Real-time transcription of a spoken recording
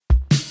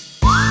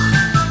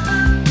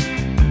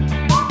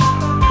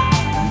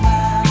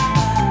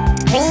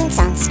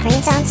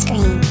on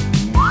Screen.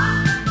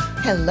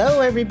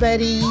 Hello,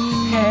 everybody.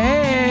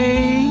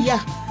 Hey.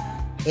 Yeah.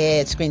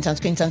 It's Screens on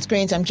Screens on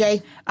Screens. I'm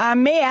Jay.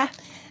 I'm Mia.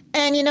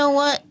 And you know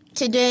what?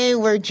 Today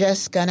we're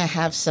just going to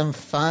have some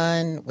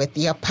fun with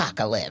the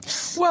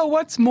apocalypse. Well,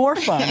 what's more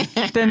fun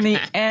than the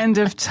end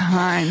of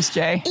times,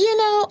 Jay? You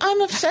know,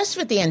 I'm obsessed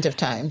with the end of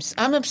times.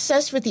 I'm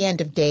obsessed with the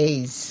end of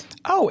days.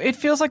 Oh, it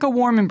feels like a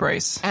warm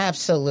embrace.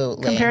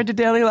 Absolutely. Compared to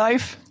daily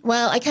life?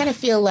 Well, I kind of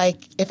feel like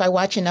if I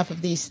watch enough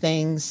of these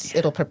things,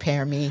 it'll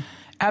prepare me.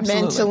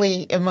 Absolutely.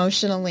 Mentally,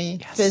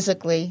 emotionally,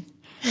 physically.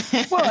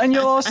 Well, and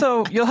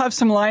you'll have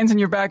some lines in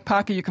your back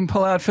pocket you can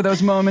pull out for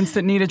those moments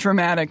that need a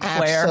dramatic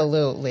flair.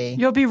 Absolutely.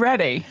 You'll be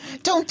ready.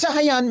 Don't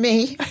die on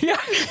me.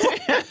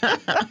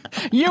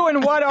 You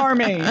and what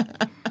army?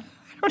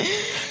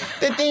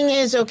 The thing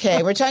is,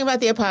 okay, we're talking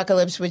about the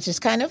apocalypse, which is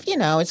kind of,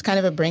 it's kind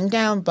of a bring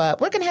down, but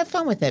we're going to have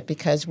fun with it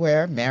because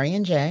we're Mary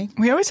and Jay.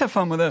 We always have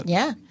fun with it.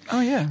 Yeah. Oh,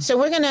 yeah. So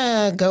we're going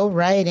to go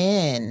right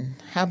in.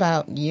 How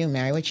about you,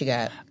 Mary? What you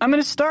got? I'm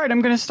going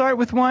to start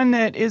with one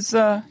that is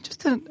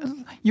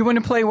you want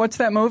to play What's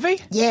That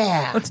Movie?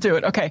 Yeah. Let's do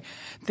it. Okay.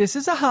 This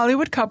is a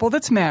Hollywood couple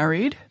that's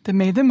married that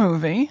made the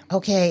movie.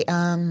 Okay.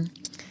 Paul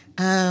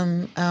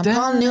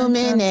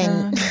Newman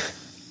and...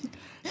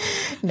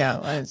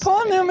 No.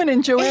 Paul Newman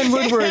and Joanne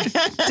Woodward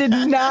did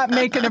not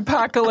make an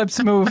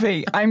apocalypse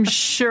movie. I'm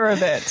sure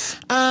of it.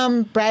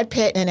 Brad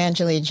Pitt and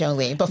Angelina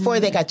Jolie before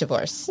they got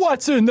divorced.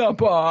 What's in the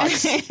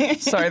box?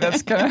 Sorry,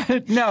 that's kind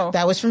of... No.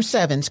 That was from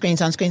Seven.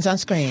 Screens on Screens on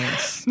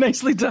Screens.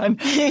 Nicely done.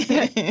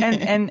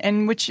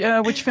 And which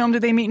film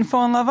did they meet and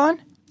fall in love on?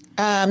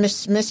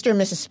 Mr.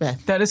 and Mrs.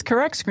 Smith. That is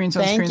correct. Screens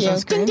on Screens on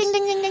Screens. Ding,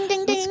 ding, ding, ding,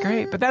 ding, ding. That's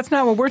great. But that's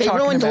not what we're talking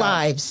about. They ruined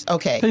lives.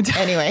 Okay.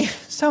 Anyway.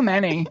 So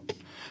many.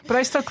 But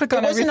I still click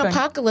on everything. It was an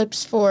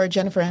apocalypse for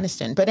Jennifer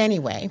Aniston. But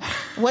anyway,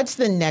 what's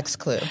the next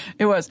clue?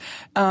 It was.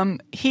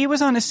 He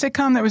was on a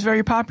sitcom that was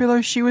very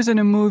popular. She was in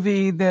a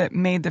movie that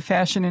made the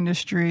fashion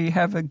industry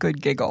have a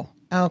good giggle.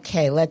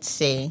 Okay, let's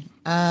see.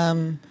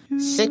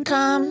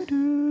 Sitcom?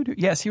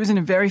 Yes, he was in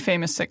a very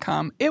famous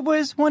sitcom. It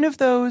was one of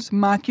those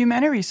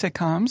mockumentary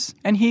sitcoms,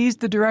 and he's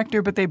the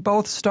director, but they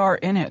both star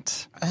in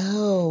it.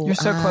 Oh. You're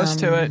so close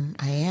to it.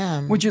 I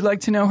am. Would you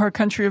like to know her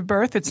country of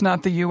birth? It's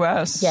not the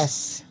U.S.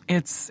 Yes.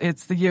 It's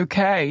the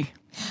U.K.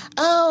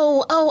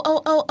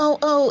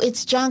 Oh,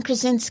 it's John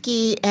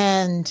Krasinski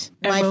and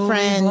my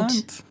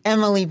friend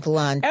Emily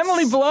Blunt.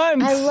 Emily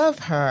Blunt. I love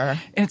her.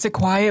 It's A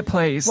Quiet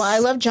Place. Well, I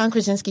love John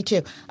Krasinski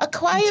too. A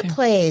Quiet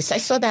Place. I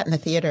saw that in the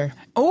theater.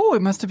 Oh,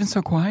 it must have been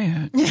so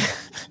quiet. It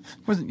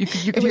was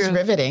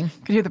riveting. You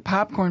could hear the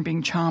popcorn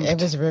being chomped. It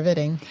was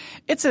riveting.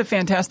 It's a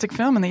fantastic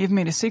film, and they even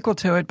made a sequel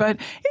to it, but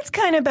it's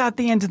kind of about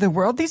the end of the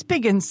world. These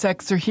big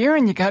insects are here,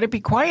 and you got to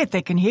be quiet.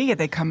 They can hear you.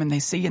 They come and they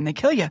see you, and they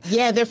kill you.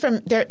 Yeah,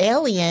 they're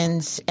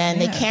aliens, and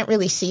they can't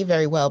really see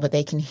very well, but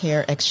they can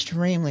hear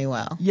extremely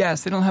well.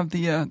 Yes, they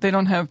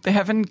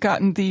haven't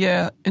gotten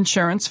the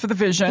insurance for the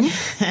vision.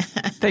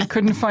 They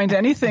couldn't find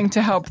anything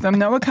to help them.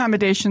 No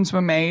accommodations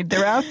were made.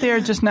 They're out there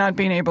just not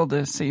being able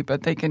to see,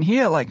 but they can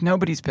hear like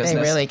nobody's business.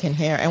 They really can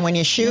hear. And when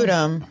you shoot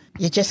them,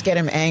 you just get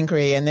them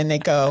angry, and then they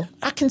go,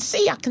 I can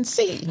see.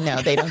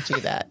 No, they don't do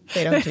that.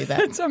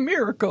 It's a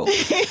miracle. But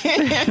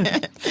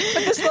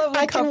this lovely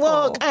I couple, can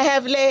walk. I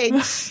have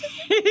legs.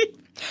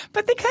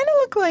 But they kind of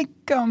look like,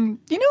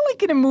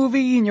 like in a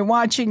movie and you're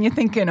watching, you're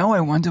thinking, oh,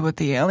 I wonder what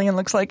the alien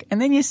looks like. And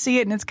then you see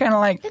it and it's kind of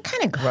like... They're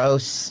kind of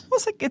gross.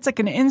 Well, it's like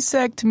an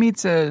insect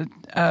meets a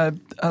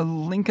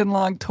Lincoln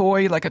Log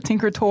toy, like a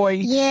Tinker toy.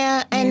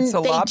 Yeah, and they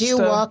lobster. do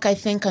walk, I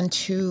think, on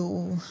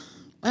two...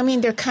 I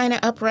mean, they're kind of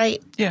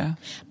upright. Yeah.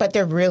 But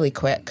they're really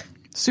quick.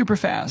 Super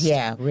fast.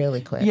 Yeah,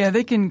 really quick. Yeah,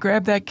 they can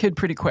grab that kid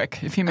pretty quick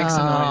if he makes a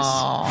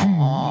noise.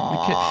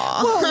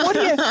 Well, what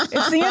do you...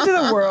 It's the end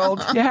of the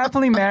world. You're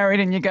happily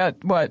married and you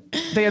got, what?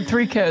 They had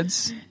 3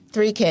 kids.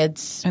 3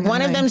 kids. And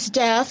one of them's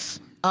deaf.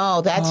 Oh,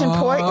 that's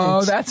important.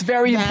 Oh, that's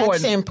very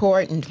important. That's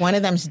important. One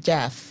of them's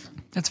deaf.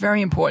 That's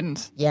very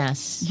important.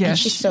 Yes. Yeah, and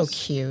she's so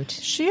cute.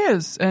 She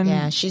is. And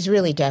yeah, she's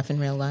really deaf in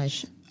real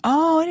life.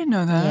 Oh, I didn't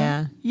know that.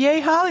 Yeah. Yay,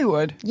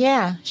 Hollywood.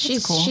 Yeah,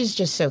 cool. She's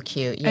just so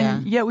cute. Yeah.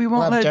 And yet we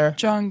won't Loved let her.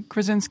 John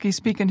Krasinski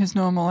speak in his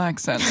normal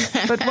accent.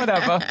 But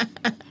whatever.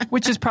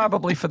 Which is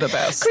probably for the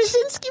best.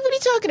 Krasinski? What are you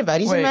talking about?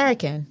 He's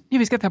American. Yeah,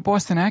 he's got that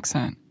Boston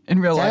accent in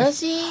real life. Does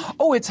he?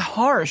 Oh, it's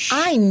harsh.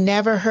 I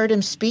never heard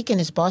him speak in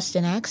his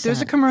Boston accent.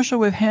 There's a commercial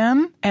with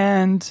him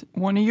and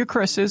one of your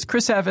Chris's,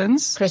 Chris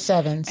Evans. Chris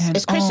Evans. And,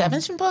 is Chris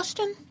Evans from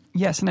Boston?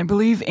 Yes, and I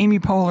believe Amy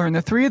Poehler, and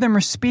the 3 of them are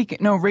speaking.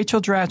 No,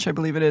 Rachel Dratch, I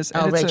believe it is.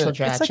 And Rachel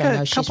Dratch. It's like I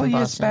know a she's couple from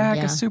years Boston, back,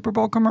 yeah. a Super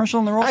Bowl commercial,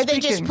 and they're all Are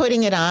speaking. they just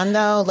putting it on,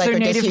 though? Like, their or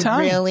does native he tongue.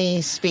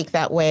 really speak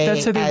that way?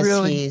 That's how they as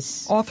really.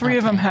 He's... All 3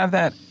 of them have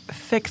that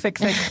thick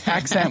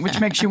accent,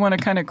 which makes you want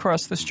to kind of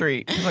cross the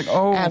street. It's like,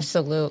 oh,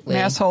 absolutely,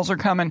 massholes are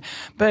coming.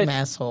 But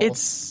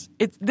massholes.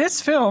 It's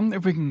this film.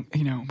 If we can,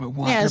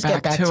 wander let's back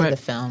get back to the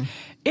film.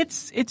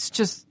 It's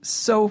just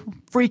so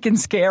freaking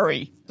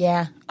scary.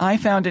 Yeah, I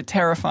found it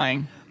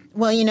terrifying.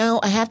 Well,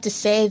 I have to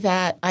say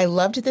that I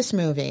loved this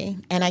movie,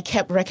 and I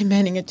kept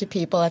recommending it to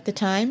people at the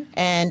time.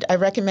 And I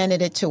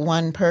recommended it to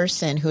one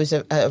person who's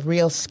a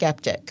real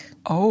skeptic.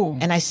 Oh.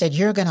 And I said,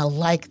 you're going to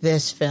like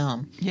this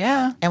film.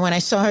 Yeah. And when I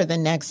saw her the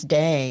next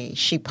day,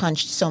 she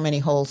punched so many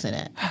holes in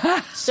it.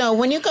 So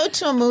when you go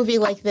to a movie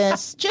like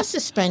this, just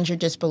suspend your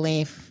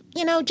disbelief.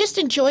 Just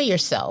enjoy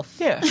yourself.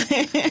 Yeah.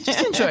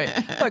 Just enjoy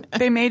it. Look,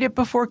 they made it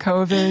before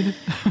COVID.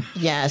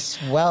 Yes,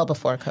 well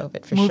before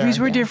COVID, for Movies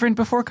sure. were different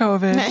before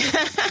COVID.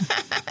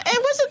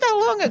 It wasn't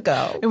that long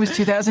ago. It was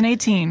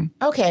 2018.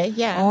 Okay,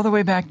 yeah. All the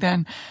way back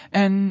then.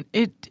 And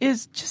it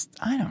is just,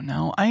 I don't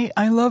know.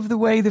 I love the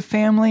way the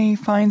family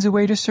finds a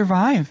way to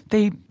survive.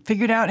 They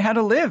figured out how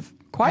to live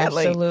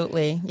quietly.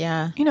 Absolutely,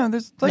 yeah.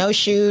 There's like, no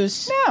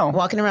shoes. No.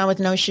 Walking around with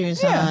no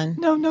shoes yeah, on.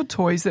 No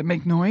toys that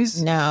make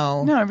noise.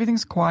 No. No,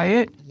 everything's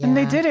quiet. Yeah. And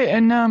they did it.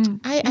 And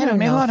I don't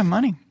made know a lot of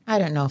money. I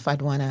don't know if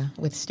I'd want to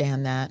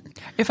withstand that.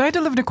 If I had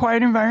to live in a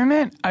quiet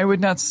environment, I would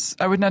not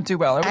do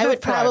well. I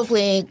would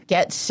probably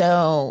get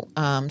so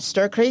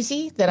stir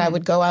crazy that I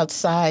would go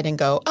outside and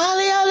go,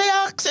 "Ollie, ollie,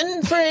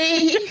 oxen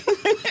free."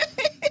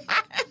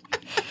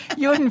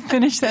 You wouldn't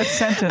finish that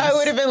sentence. I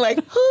would have been like,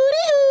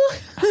 "Hoo-doo."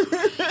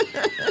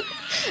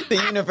 The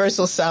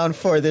universal sound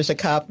for there's a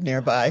cop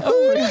nearby. Is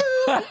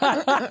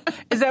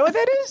that what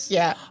that is?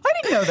 Yeah. I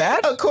didn't know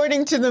that.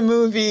 According to the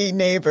movie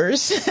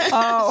Neighbors.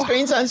 Oh.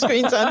 Screens on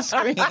screens on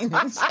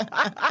screens.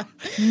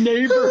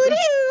 Neighbors.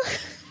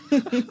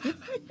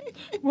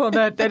 Well,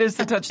 that is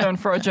the touchstone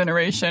for our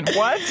generation.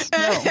 What?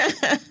 No.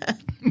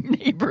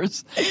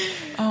 Neighbors.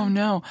 Oh,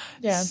 no.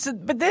 Yeah. So,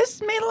 but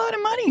this made a lot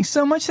of money,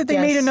 so much that they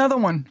Yes. made another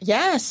one.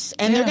 Yes.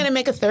 And they're going to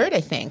make a third, I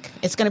think.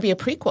 It's going to be a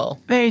prequel.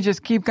 They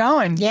just keep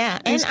going. Yeah.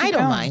 They And just I keep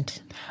don't going.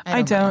 mind.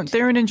 I don't.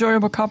 They're an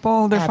enjoyable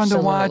couple. They're fun to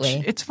watch.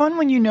 Absolutely. It's fun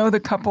when you know the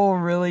couple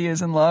really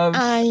is in love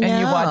I and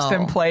you watch know.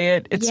 them play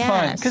it. It's fun.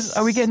 Yes. Because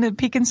are we getting a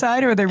peek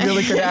inside or are they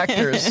really good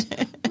actors?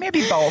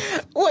 Maybe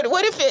both.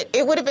 What if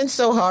it would have been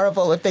so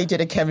horrible if they did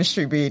a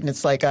chemistry read and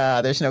it's like,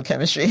 there's no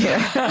chemistry here.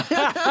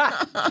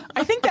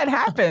 I think that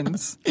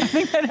happens.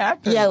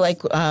 Yeah,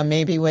 like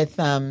maybe with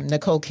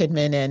Nicole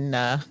Kidman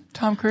and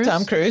Tom Cruise?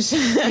 Tom Cruise.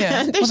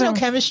 Yeah. There's no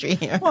chemistry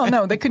here. Well,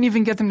 no, they couldn't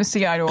even get them to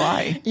see eye to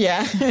eye.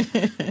 Yeah.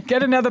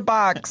 Get another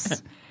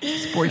box.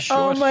 This boy's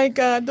short. Oh, my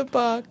God, the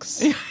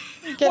box.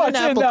 Get What's an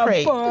apple in the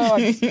crate.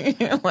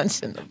 box? What's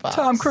in the box?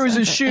 Tom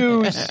Cruise's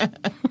shoes.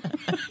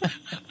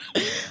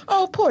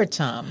 Oh, poor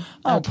Tom.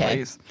 Oh, Okay.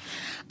 please.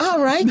 All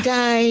right,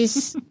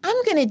 guys.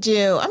 I'm going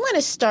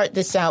to start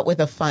this out with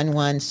a fun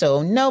one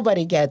so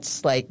nobody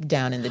gets like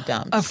down in the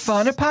dumps. A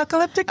fun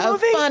apocalyptic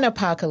movie? A fun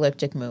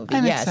apocalyptic movie,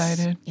 I'm yes.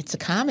 excited. It's a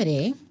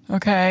comedy,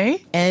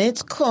 Okay. and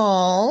it's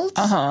called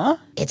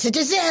It's a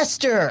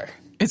Disaster.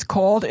 It's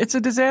called It's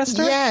a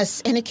Disaster?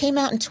 Yes, and it came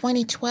out in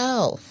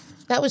 2012.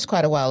 That was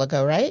quite a while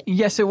ago, right?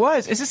 Yes, it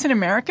was. Is this an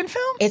American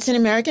film? It's an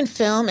American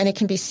film, and it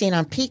can be seen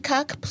on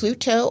Peacock,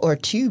 Pluto, or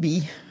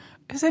Tubi.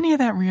 Is any of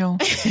that real?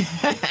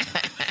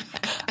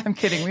 I'm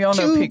kidding. We all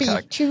know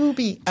Peacock.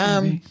 Tubi.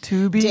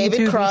 Tubi. David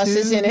Tubi, Cross Tubi.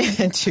 is in it.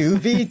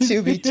 Tubi,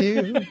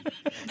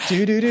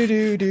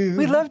 too. Do.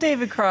 We love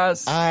David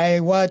Cross. I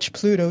watch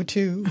Pluto,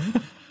 too.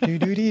 Do.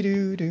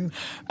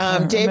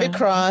 David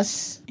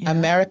Cross,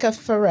 America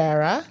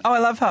Ferrera, Oh, I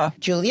love her.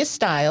 Julia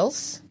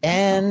Stiles,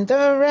 and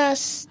the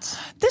rest.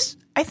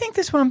 I think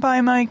this went by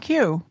my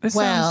queue. This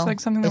sounds like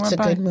something that it's went a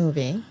by. good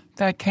movie.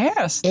 That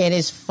cast. It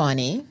is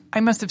funny. I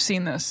must have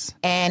seen this.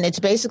 And it's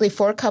basically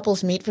 4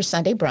 couples meet for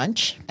Sunday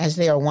brunch, as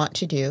they are wont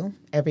to do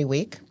every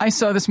week. I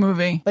saw this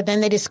movie. But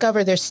then they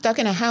discover they're stuck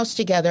in a house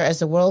together as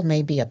the world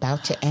may be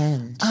about to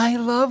end. I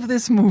love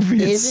this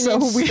movie. It's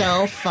Isn't so it weird.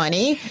 so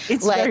funny?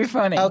 It's very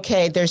funny.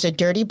 Okay, there's a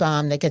dirty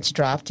bomb that gets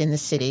dropped in the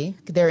city.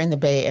 They're in the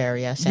Bay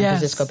Area, San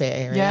Francisco Bay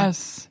Area.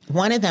 Yes.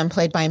 One of them,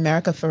 played by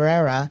America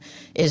Ferrera,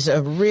 is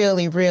a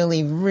really,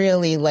 really,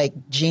 really like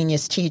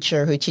genius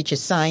teacher who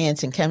teaches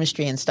science and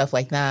chemistry and stuff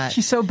like that.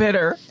 She's so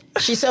bitter.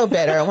 She's so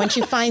bitter. When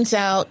she finds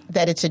out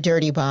that it's a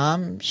dirty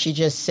bomb, she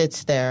just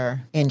sits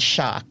there in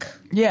shock.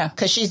 Yeah.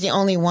 Because she's the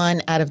only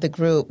one out of the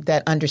group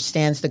that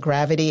understands the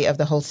gravity of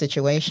the whole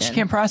situation. She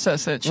can't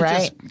process it. She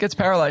Right. just gets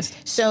paralyzed.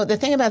 So the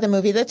thing about the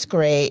movie that's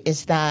great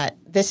is that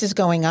this is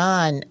going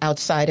on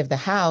outside of the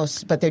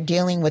house, but they're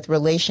dealing with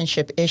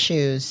relationship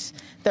issues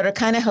that are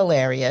kind of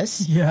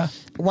hilarious. Yeah.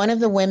 One of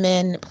the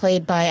women,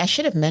 played by, I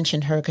should have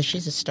mentioned her because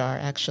she's a star,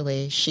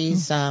 actually.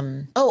 She's,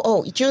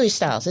 Julia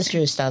Stiles. It's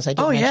Julia Stiles. I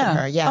did mention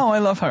her. Yeah. Oh, I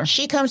love her.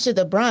 She comes to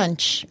the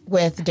brunch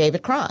with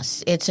David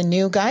Cross. It's a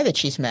new guy that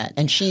she's met,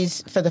 and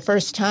she's, for the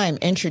first time,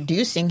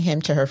 introducing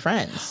him to her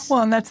friends.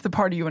 Well, and that's the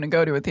party you want to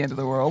go to at the end of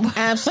the world.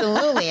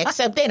 Absolutely,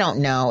 except they don't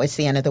know it's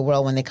the end of the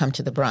world when they come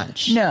to the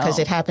brunch. No. Because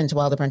it happens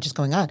while the brunch is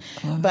going on.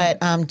 But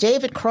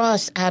David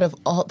Cross, out of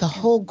the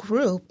whole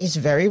group, is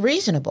very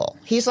reasonable.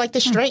 He's like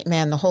the straight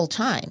man the whole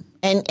time.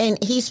 And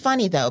he's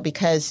funny, though,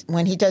 because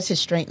when he does his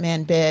straight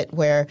man bit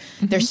where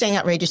they're saying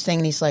outrageous thing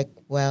and he's like,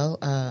 well,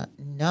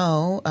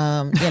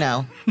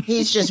 no.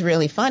 He's just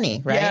really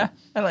funny, right? Yeah,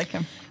 I like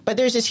him. But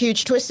there's this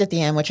huge twist at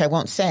the end, which I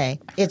won't say.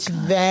 It's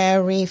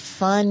very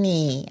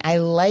funny. I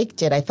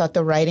liked it. I thought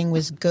the writing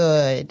was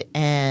good,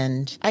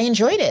 and I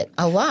enjoyed it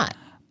a lot.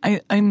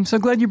 I'm so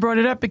glad you brought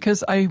it up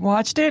because I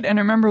watched it and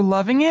I remember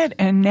loving it,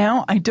 and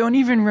now I don't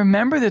even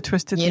remember the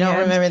twist at the end. You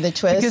don't remember the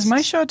twist? Because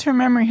my short-term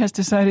memory has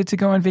decided to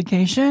go on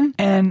vacation,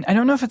 and I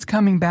don't know if it's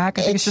coming back.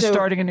 I think it's just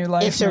starting a new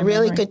life. It's a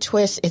really good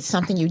twist. It's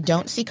something you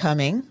don't see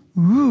coming.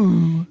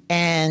 Ooh.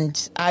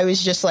 And I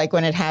was just like,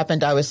 when it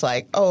happened, I was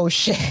like, oh,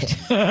 shit.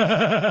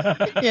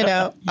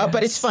 Yes.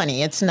 But it's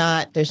funny. It's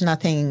not, there's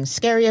nothing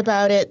scary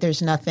about it.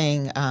 There's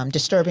nothing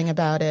disturbing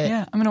about it.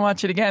 Yeah, I'm going to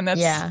watch it again.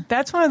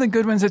 That's one of the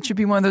good ones that should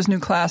be one of those new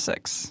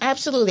classics.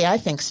 Absolutely. I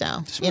think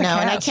so. And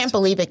I can't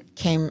believe it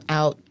came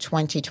out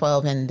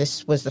 2012 and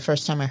this was the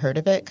first time I heard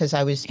of it because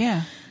I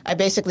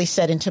basically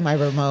said into my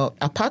remote,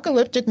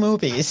 apocalyptic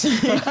movies.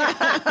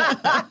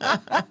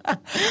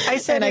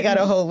 I got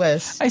a whole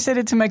list. I said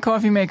it to my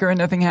coffee maker and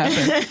nothing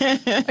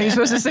happened. Are you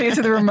supposed to say it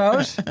to the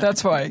remote?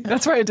 That's why.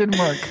 That's why it didn't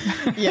work.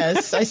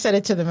 Yes, I said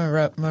it to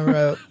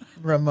the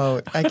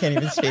remote. I can't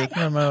even speak.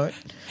 Remote.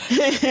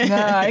 No,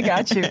 I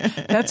got you.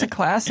 That's a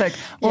classic.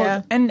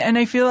 Well, and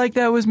I feel like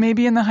that was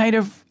maybe in the height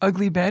of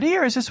Ugly Betty,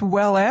 or is this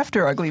well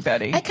after Ugly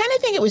Betty? I kind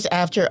of think it was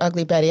after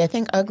Ugly Betty. I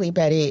think Ugly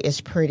Betty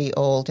is pretty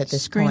old at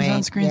this point. Screens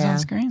on screens on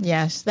screen.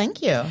 Yes,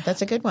 thank you.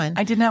 That's a good one.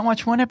 I did not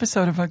watch one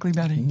episode of Ugly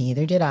Betty.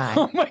 Neither did I.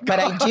 Oh my God. But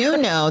I do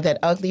know that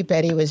Ugly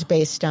Betty was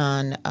based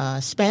on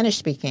a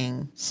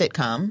Spanish-speaking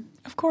sitcom.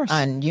 Of course.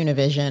 On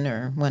Univision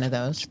or one of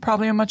those. It's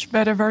probably a much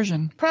better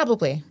version.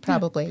 Probably,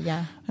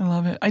 yeah. I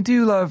love it. I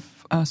do love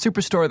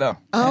Superstore, though.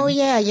 Oh,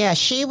 yeah.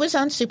 She was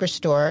on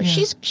Superstore.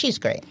 Yeah. She's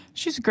great.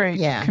 She's a great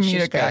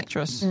comedic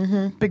actress.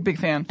 Mm-hmm. Big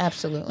fan.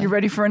 Absolutely. You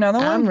ready for another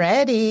one? I'm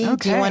ready.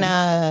 Okay. Do you want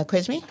to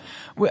quiz me?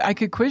 Well, I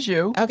could quiz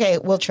you. Okay,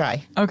 we'll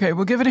try. Okay,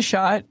 we'll give it a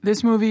shot.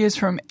 This movie is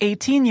from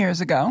 18 years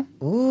ago.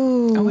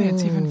 Ooh. Oh, wait,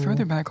 it's even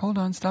further back. Hold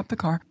on, stop the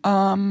car.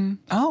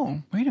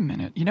 Oh, wait a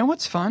minute. You know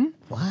what's fun?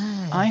 What?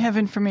 I have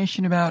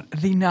information about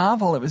the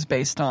novel it was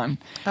based on.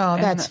 Oh,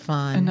 that's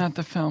fun. And not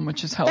the film,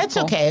 which is helpful. That's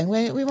okay.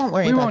 We won't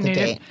worry about the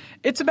date.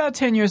 It's about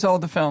 10 years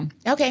old, the film.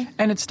 Okay.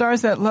 And it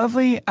stars that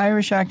lovely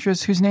Irish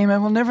actress whose name I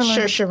will never learn.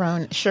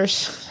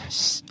 Saoirse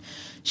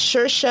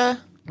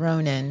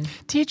Ronan.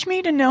 Teach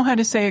me to know how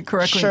to say it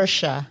correctly.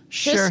 Saoirse.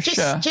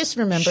 Just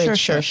remember it's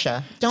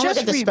Saoirse. Don't look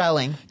at the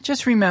spelling.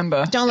 Just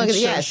remember. Don't look at the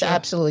yes,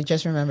 absolutely.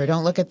 Just remember.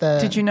 Don't look at the.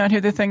 Did you not hear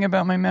the thing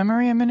about my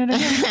memory a minute ago?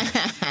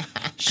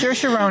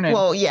 Saoirse Ronan.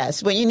 Well,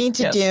 yes. What you need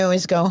to do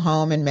is go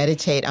home and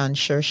meditate on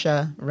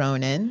Saoirse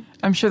Ronan.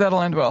 I'm sure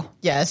that'll end well.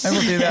 Yes. I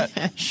will do that.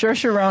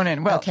 Saoirse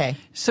Ronan. Well, okay.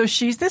 So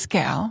she's this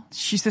gal.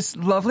 She's this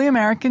lovely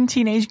American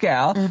teenage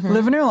gal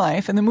living her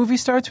life. And the movie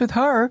starts with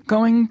her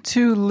going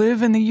to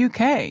live in the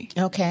UK.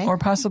 Okay. Or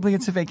possibly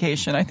it's a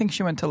vacation. I think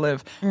she went to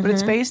live. But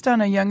it's based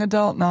on a young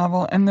adult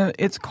novel. And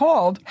it's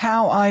called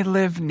How I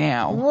Live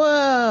Now.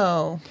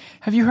 Whoa.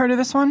 Have you heard of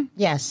this one?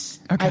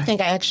 Yes. Okay. I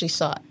think I actually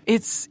saw it.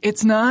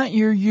 It's not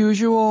your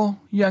usual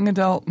young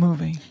adult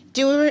movie.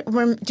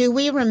 Do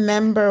we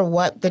remember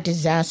what the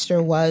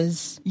disaster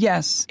was?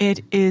 Yes,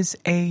 it is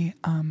a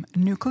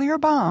nuclear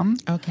bomb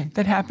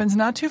that happens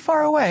not too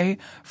far away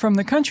from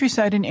the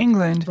countryside in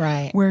England,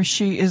 where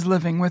she is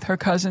living with her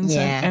cousins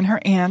and her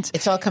aunt.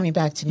 It's all coming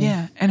back to me.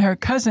 Yeah, and her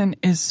cousin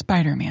is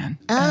Spider-Man.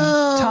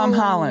 Oh, Tom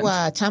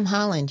Holland. Tom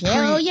Holland.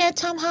 Yeah,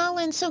 Tom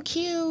Holland, so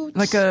cute.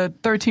 Like a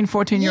 13,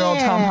 14-year-old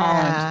Tom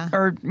Holland,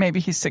 or maybe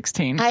he's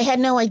 16. I had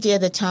no idea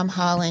that Tom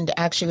Holland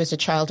actually was a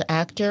child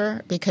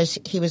actor because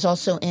he was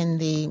also in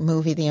the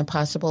movie The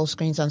Impossible,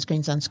 Screens on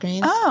Screens on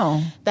Screens.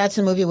 Oh. That's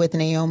a movie with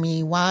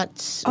Naomi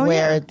Watts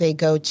where they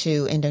go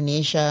to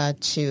Indonesia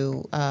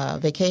to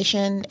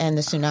vacation and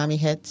the tsunami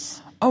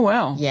hits. Oh,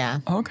 wow. Yeah.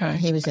 Okay.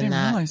 He was in that. I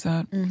didn't realize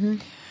that. Mm-hmm.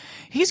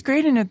 He's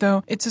great in it,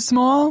 though. It's a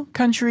small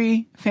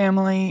country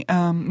family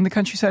in the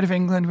countryside of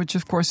England, which,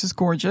 of course, is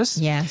gorgeous.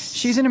 Yes.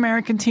 She's an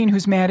American teen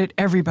who's mad at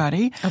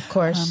everybody. Of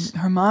course.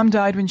 Her mom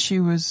died when she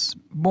was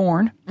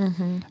born.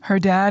 Mm-hmm. Her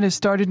dad has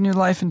started a new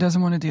life and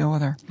doesn't want to deal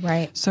with her.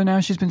 Right. So now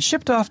she's been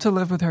shipped off to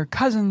live with her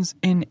cousins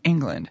in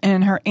England.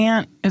 And her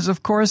aunt is,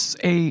 of course,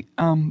 a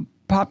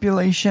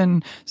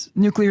population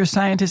nuclear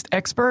scientist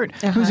expert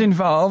who's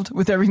involved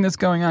with everything that's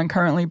going on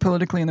currently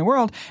politically in the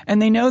world.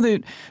 And they know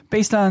that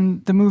based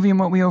on the movie and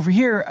what we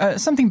overhear,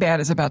 something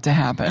bad is about to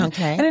happen.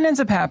 Okay. And it ends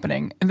up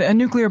happening. A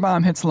nuclear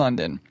bomb hits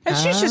London. And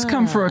she's just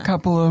come for a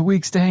couple of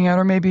weeks to hang out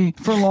or maybe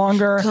for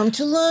longer. Come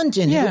to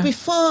London. Yeah. It'll be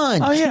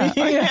fun. Oh,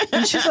 yeah.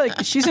 And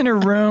she's in her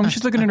room.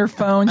 She's looking at her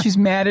phone. She's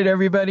mad at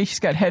everybody. She's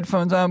got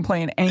headphones on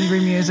playing angry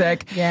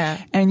music.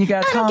 Yeah. And you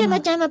got I don't give a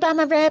damn about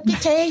my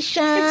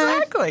reputation.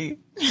 Exactly.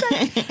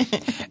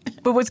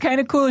 But what's kind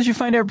of cool is you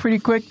find out pretty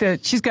quick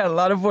that she's got a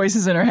lot of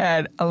voices in her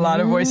head, a lot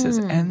of voices,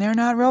 and they're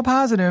not real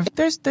positive.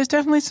 There's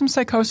definitely some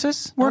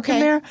psychosis working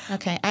there.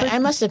 Okay, I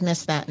must have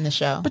missed that in the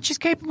show. But she's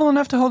capable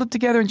enough to hold it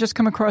together and just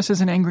come across as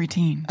an angry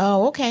teen.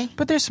 Oh, okay.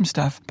 But there's some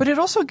stuff. But it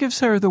also gives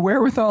her the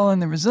wherewithal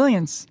and the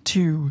resilience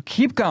to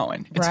keep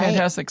going. It's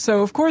fantastic.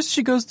 So, of course,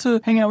 she goes to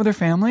hang out with her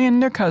family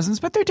and their cousins,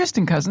 but they're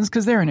distant cousins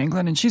because they're in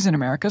England and she's in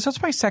America. So it's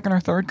probably second or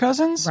third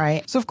cousins.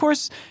 Right. So, of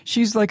course,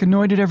 she's like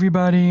annoyed at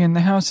everybody and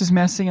the house is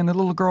messy and the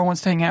little girl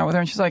wants to hang out with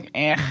her and she's like,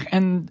 eh.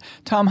 And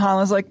Tom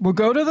Holland's like, we'll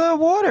go to the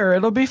water.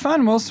 It'll be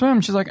fun. We'll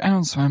swim. She's like, I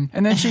don't swim.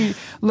 And then she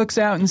looks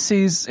out and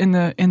sees in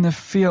the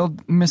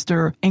field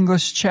Mr.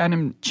 English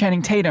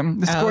Channing Tatum,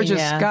 this gorgeous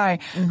guy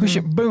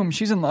who boom,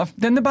 she's in love.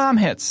 Then the bomb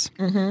hits.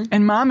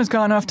 And mom has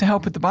gone off to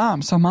help with the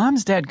bomb. So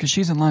mom's dead because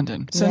she's in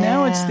London. So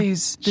now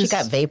it's she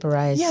got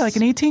vaporized. Yeah, like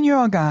an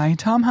 18-year-old guy.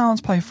 Tom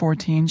Holland's probably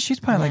 14. She's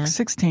probably like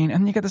 16.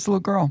 And you got this little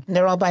girl.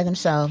 They're all by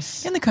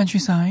themselves. In the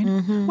countryside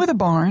with a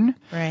barn.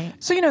 Right.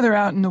 So, they're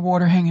out in the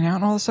water hanging out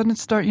and all of a sudden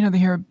they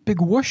hear a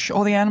big whoosh.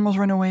 All the animals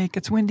run away. It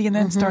gets windy and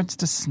then it starts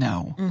to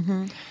snow.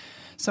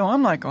 So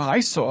I'm like, I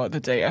saw The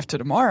Day After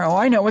Tomorrow.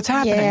 I know what's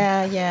happening.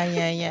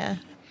 Yeah.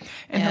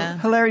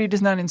 And hilarity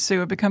does not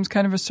ensue. It becomes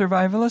kind of a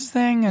survivalist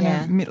thing.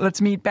 And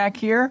let's meet back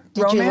here.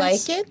 Did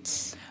romance. you like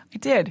it? I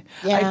did.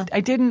 Yeah.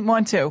 I didn't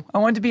want to. I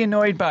wanted to be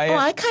annoyed by it. Oh,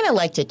 I kind of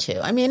liked it too.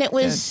 I mean, it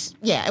was,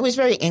 it was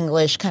very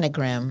English, kind of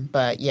grim,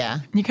 but yeah.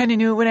 You kind of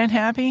knew it would end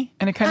happy,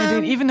 and it kind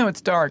of did, even though it's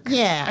dark.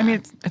 Yeah. I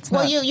mean, it's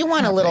not. Well, you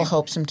want happy. a little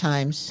hope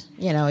sometimes,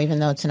 even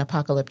though it's an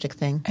apocalyptic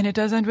thing. And it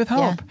does end with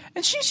hope.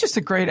 And she's just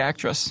a great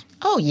actress.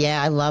 Oh,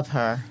 yeah, I love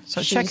her.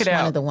 So She's check it out.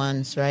 one of the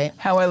ones, right?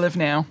 How I Live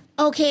Now.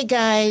 Okay,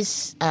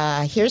 guys,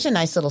 here's a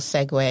nice little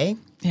segue.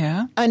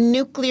 Yeah. A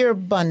nuclear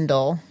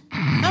bundle.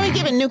 How we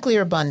give a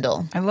nuclear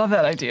bundle? I love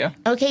that idea.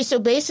 Okay, so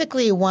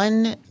basically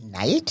one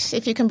night,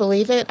 if you can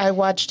believe it, I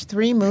watched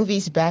 3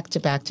 movies back to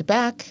back to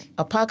back,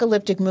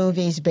 apocalyptic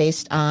movies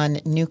based on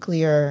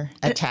nuclear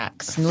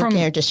attacks,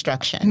 nuclear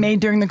destruction. Made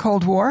during the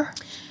Cold War?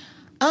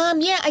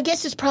 Yeah, I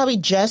guess it's probably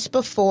just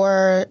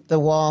before the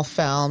wall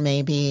fell,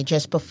 maybe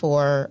just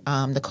before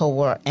the Cold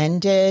War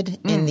ended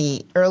in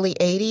the early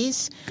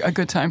 80s. A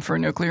good time for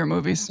nuclear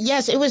movies.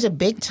 Yes, it was a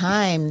big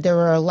time. There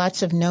were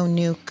lots of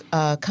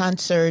no-nuke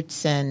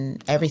concerts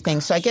and everything.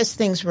 So I guess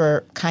things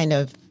were kind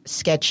of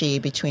sketchy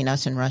between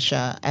us and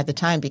Russia at the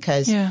time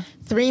because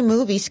 3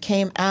 movies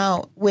came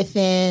out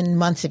within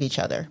months of each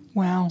other.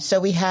 Wow.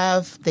 So we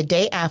have The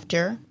Day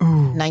After,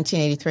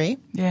 1983.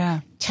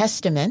 Yeah.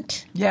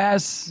 Testament.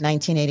 Yes.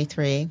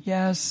 1983.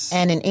 Yes.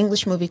 And an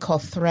English movie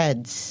called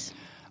Threads,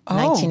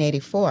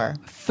 1984.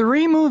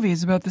 3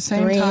 movies about the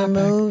same topic. 3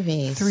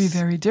 movies. 3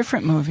 very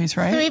different movies,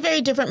 right? 3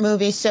 very different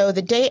movies. So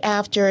The Day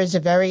After is a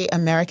very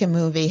American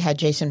movie, had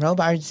Jason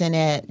Robards in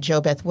it,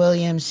 Jo Beth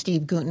Williams,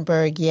 Steve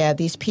Guttenberg. Yeah,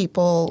 these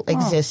people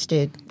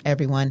existed,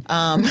 everyone.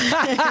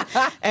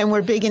 And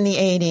we're big in the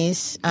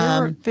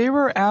 80s. They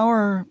were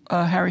our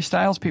Harry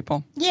Styles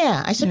people.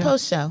 Yeah, I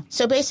suppose so.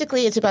 So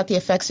basically it's about the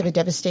effects of a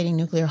devastating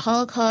nuclear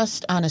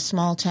holocaust on a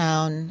small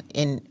town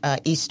in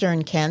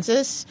eastern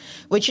Kansas,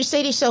 which you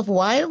say to yourself,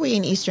 why are we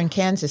in eastern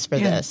Kansas for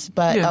this?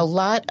 But a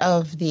lot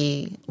of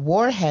the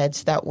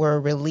warheads that were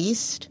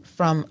released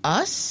from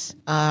us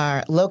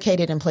are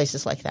located in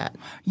places like that.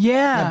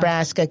 Yeah.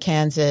 Nebraska,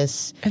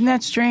 Kansas. Isn't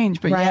that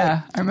strange? But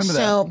yeah, I remember that.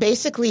 So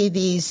basically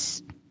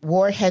these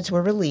warheads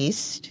were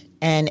released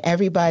and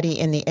everybody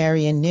in the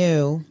area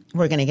knew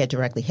we're going to get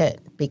directly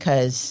hit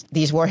because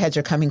these warheads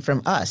are coming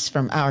from us,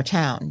 from our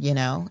town,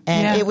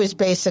 And it was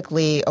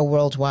basically a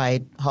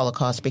worldwide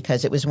Holocaust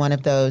because it was one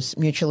of those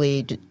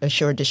mutually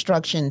assured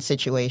destruction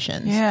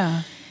situations.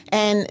 Yeah.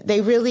 And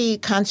they really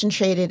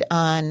concentrated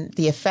on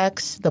the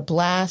effects, the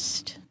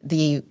blast,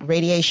 the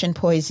radiation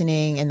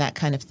poisoning, and that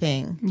kind of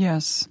thing.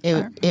 Yes.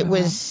 It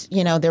was,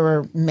 there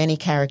were many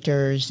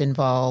characters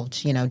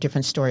involved,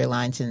 different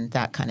storylines and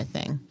that kind of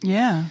thing.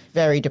 Yeah.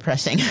 Very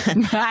depressing.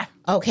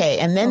 Okay.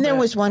 And then there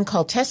was one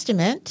called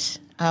Testament,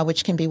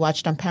 which can be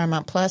watched on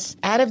Paramount Plus.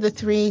 Out of the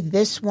 3,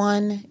 this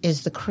one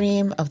is the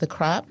cream of the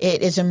crop.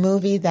 It is a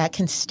movie that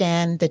can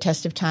stand the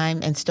test of time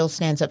and still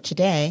stands up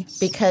today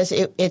because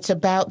it's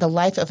about the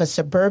life of a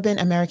suburban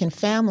American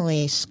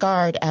family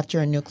scarred after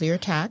a nuclear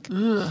attack.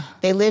 Ugh.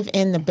 They live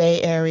in the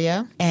Bay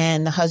Area,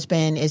 and the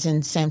husband is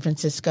in San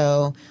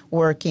Francisco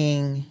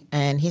working,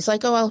 and he's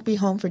like, I'll be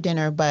home for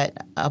dinner, but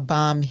a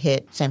bomb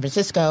hit San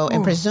Francisco,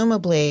 and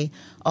presumably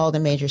all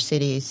the major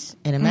cities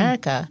in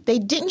America. They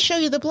didn't show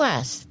you the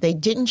blast. They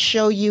didn't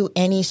show you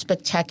any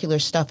spectacular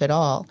stuff at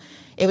all.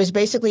 It was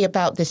basically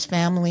about this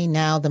family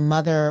now, the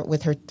mother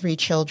with her 3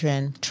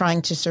 children,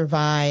 trying to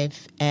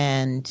survive.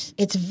 And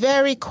it's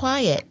very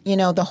quiet.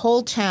 The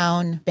whole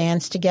town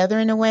bands together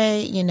in a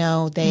way.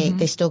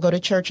 They still go to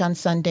church on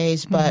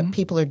Sundays, but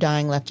people are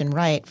dying left and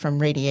right from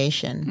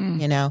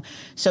radiation,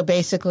 So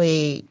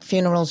basically,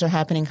 funerals are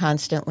happening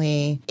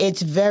constantly.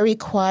 It's very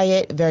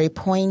quiet, very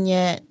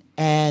poignant.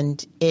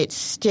 and it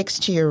sticks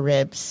to your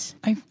ribs.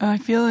 I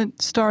feel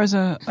it stars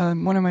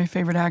one of my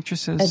favorite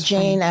actresses.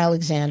 Jane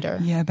Alexander.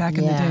 Yeah, back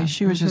in the day.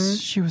 She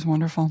was she was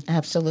wonderful.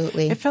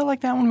 Absolutely. It felt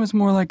like that one was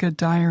more like a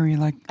diary.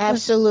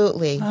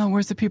 Absolutely.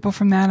 Where's the people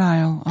from that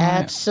aisle?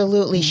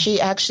 Absolutely.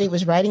 She actually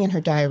was writing in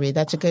her diary.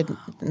 That's a good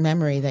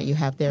memory that you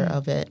have there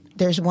of it.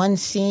 There's one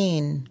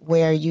scene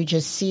where you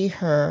just see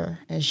her.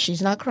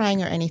 She's not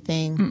crying or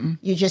anything. Mm-mm.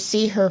 You just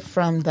see her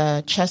from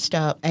the chest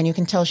up, and you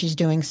can tell she's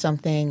doing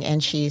something,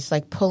 and she's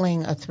like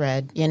pulling a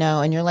thread,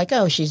 and you're like,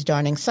 oh, she's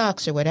darning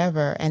socks or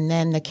whatever. And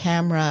then the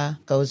camera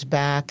goes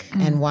back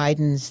and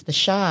widens the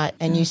shot,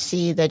 and you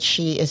see that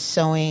she is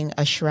sewing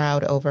a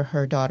shroud over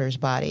her daughter's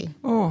body.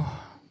 Oh.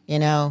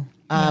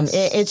 Yes.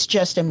 It's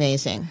just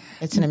amazing.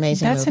 It's an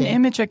amazing movie. That's an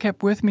image I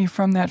kept with me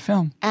from that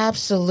film.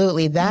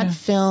 Absolutely. That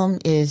film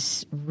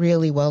is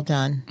really well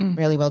done.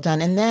 Really well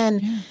done. And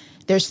then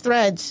there's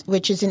Threads,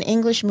 which is an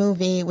English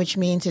movie, which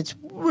means it's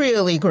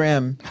really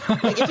grim.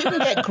 Like, if you can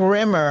get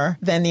grimmer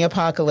than the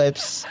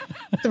apocalypse,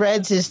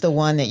 Threads is the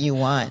one that you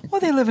want. Well,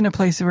 they live in a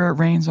place where it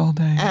rains all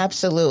day.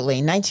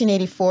 Absolutely.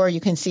 1984, you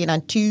can see it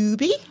on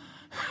Tubi.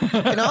 You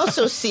can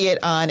also see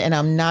it on, and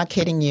I'm not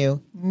kidding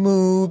you,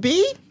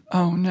 Mubi.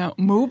 Oh, no.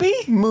 Mubi?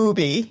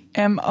 Mubi.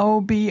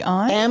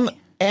 M-O-B-I?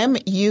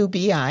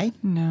 M-U-B-I.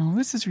 No,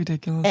 this is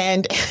ridiculous.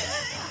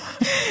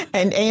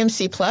 And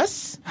AMC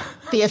Plus,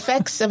 the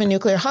effects of a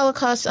nuclear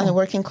holocaust on the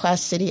working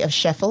class city of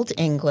Sheffield,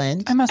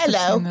 England. I must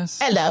have seen this.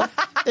 Hello.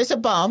 There's a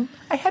bomb.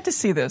 I had to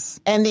see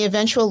this. And the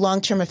eventual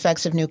long-term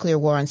effects of nuclear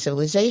war on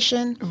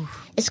civilization.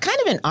 Oof. It's kind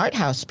of an art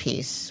house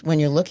piece when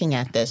you're looking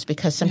at this,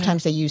 because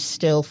sometimes they use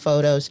still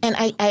photos. And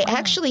I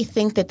actually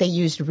think that they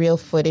used real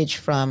footage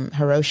from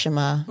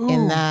Hiroshima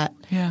in that.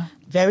 Yeah.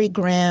 Very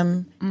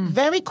grim,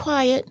 very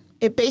quiet.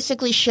 It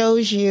basically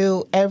shows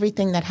you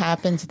everything that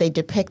happens. They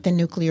depict the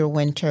nuclear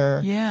winter.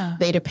 Yeah.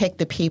 They depict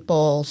the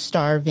people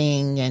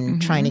starving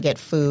and trying to get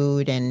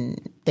food, and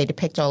they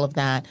depict all of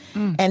that.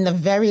 And the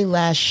very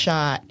last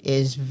shot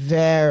is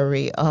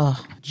very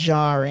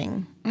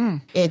jarring.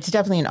 It's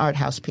definitely an art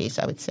house piece,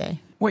 I would say.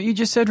 What you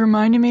just said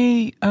reminded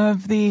me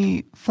of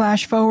the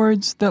flash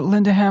forwards that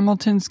Linda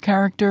Hamilton's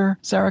character,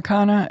 Sarah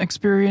Connor,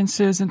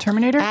 experiences in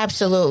Terminator.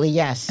 Absolutely,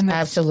 yes.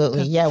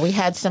 Absolutely. Yeah, we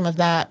had some of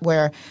that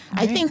where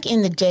I think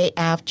in the day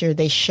after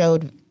they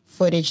showed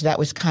footage that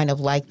was kind of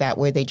like that,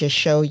 where they just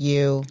show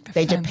you,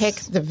 they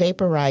depict the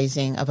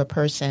vaporizing of a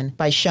person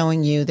by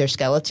showing you their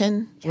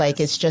skeleton. Yes. Like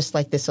it's just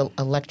like this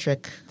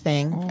electric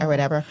thing or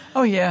whatever.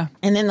 Oh, yeah.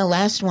 And then the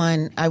last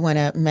one I want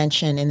to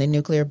mention in the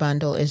nuclear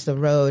bundle is The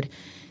Road.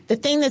 The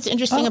thing that's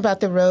interesting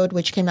about The Road,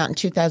 which came out in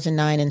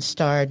 2009 and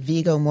starred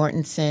Viggo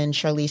Mortensen,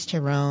 Charlize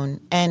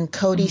Theron, and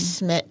Cody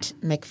Smith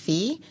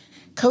McPhee.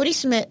 Cody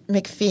Smith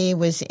McPhee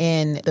was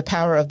in The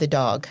Power of the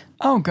Dog.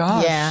 Oh,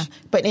 gosh. Yeah.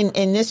 But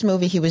in this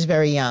movie, he was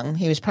very young.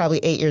 He was probably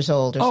 8 years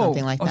old or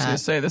something like that. I was going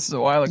to say, this is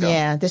a while ago.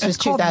 Yeah, this was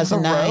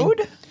 2009. The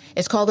Road?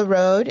 It's called The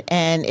Road,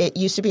 and it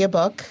used to be a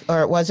book,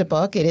 or it was a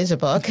book. It is a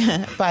book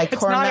by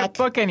It's not a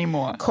book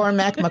anymore.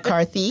 Cormac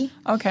McCarthy.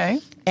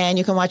 Okay. And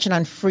you can watch it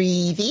on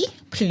Freevee,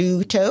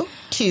 Pluto,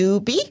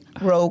 Tubi,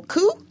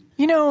 Roku.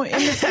 In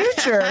the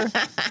future,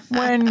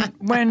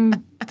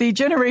 when the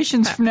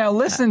generations from now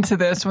listen to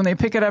this, when they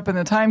pick it up in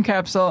the time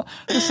capsule,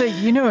 they'll say,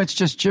 it's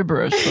just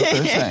gibberish what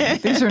they're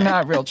saying. These are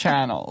not real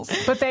channels.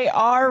 But they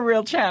are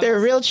real channels. They're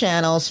real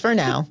channels for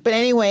now. But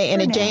anyway, in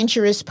a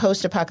dangerous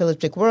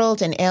post-apocalyptic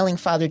world, an ailing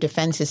father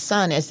defends his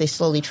son as they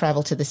slowly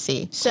travel to the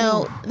sea.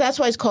 So that's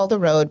why it's called The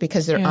Road,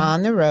 because they're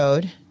on the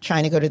road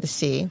trying to go to the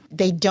sea.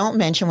 They don't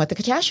mention what the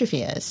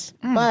catastrophe is.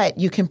 But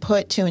you can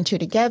put two and two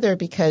together,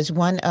 because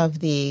one of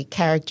the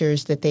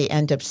characters that they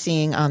end up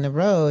seeing on the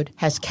road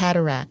has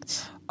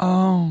cataracts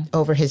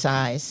over his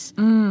eyes.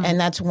 And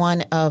that's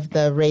one of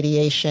the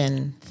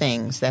radiation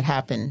things that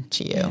happen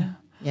to you,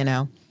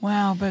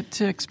 Wow, but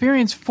to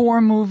experience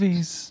 4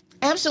 movies.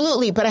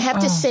 Absolutely, but I have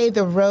to say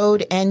The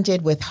Road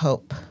ended with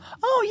hope.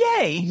 Oh,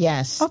 yay.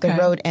 Yes, okay. The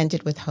Road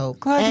ended with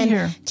hope. Glad to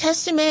hear.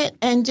 Testament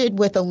ended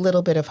with a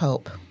little bit of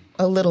hope.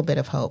 A little bit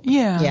of hope.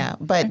 Yeah. Yeah,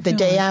 but the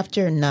day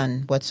after,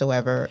 none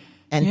whatsoever.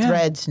 And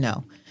Threads,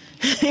 no.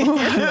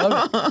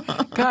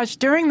 Gosh,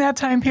 during that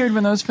time period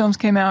when those films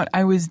came out,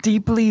 I was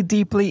deeply,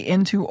 deeply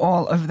into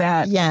all of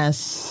that.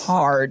 Yes.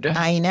 Hard.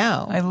 I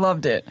know. I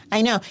loved it.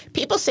 I know.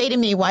 People say to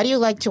me, why do you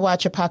like to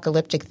watch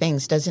apocalyptic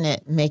things? Doesn't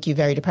it make you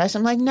very depressed?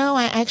 I'm like, no,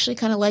 I actually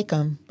kind of like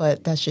them,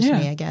 but that's just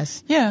me, I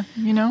guess. Yeah,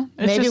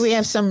 Maybe we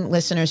have some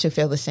listeners who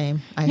feel the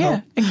same, I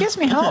hope. It gives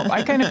me hope.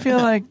 I kind of feel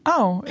like,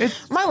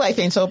 my life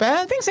ain't so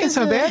bad. Things ain't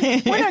so bad.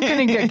 We're not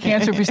going to get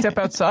cancer if we step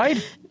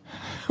outside.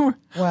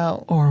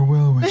 Well, or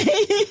will we?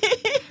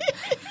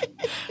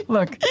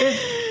 Look,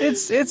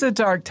 it's a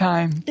dark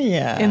time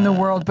in the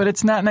world, but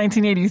it's not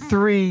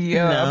 1983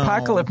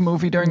 apocalypse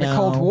movie during the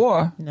Cold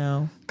War.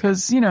 No.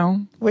 Because,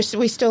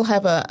 we still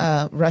have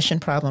a Russian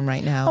problem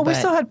right now. Oh, we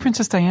still had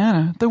Princess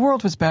Diana. The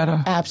world was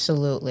better.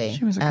 Absolutely.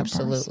 She was a good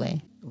Absolutely.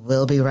 person.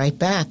 We'll be right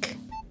back.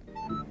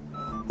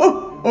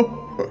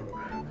 Well,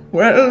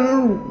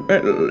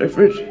 if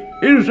it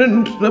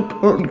isn't the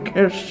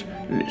podcast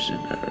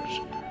listeners.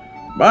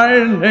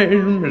 My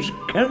name is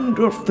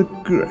Gandalf the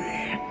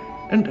Grey,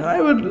 and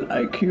I would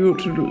like you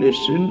to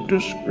listen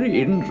to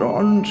Screens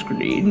on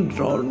Screens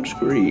on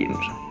Screens,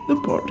 the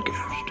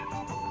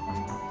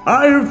podcast.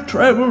 I've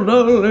traveled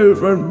all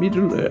over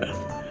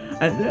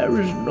Middle-earth, and there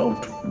is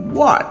not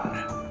one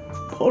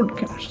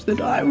podcast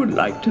that I would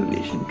like to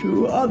listen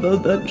to other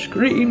than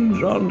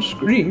Screens on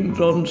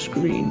Screens on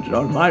Screens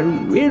on my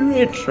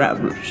weary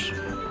travels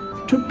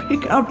to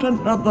pick out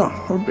another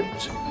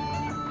hobbit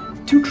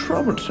to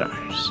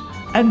traumatize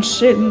and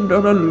send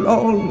on a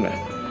long,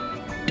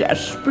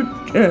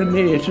 desperate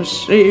journey to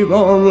save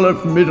all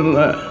of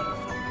Middle-earth.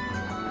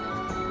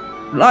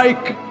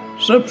 Like,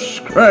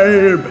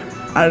 subscribe,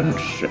 and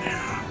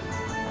share.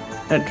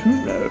 And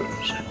who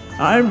knows,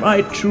 I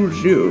might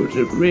choose you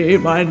to be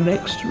my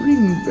next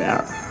ring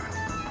bearer.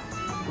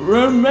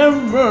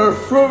 Remember,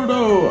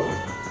 Frodo,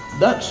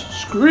 that's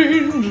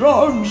Screens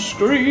on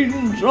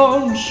Screens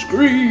on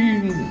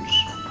Screens.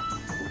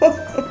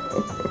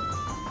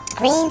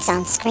 Screens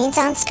on Screens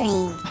on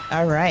Screens.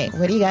 All right,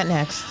 what do you got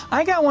next?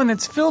 I got one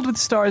that's filled with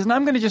stars, and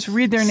I'm going to just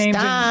read their names.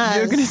 Stars. And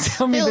you're going to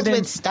tell me filled the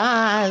with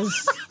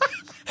stars.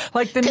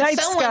 Like the Could night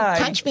someone sky.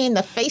 punch me in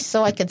the face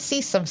so I could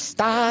see some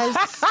stars?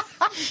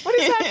 What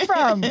is that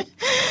from?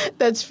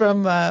 That's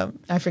from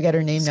I forget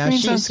her name now.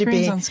 Screens She on used to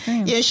Screens be on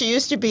Screens. Yeah, she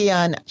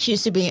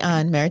used to be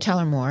on Mary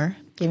Tyler Moore.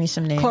 Give me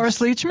some names. Cloris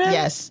Leachman?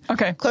 Yes.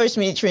 Okay. Cloris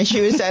Leachman.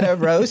 She was at a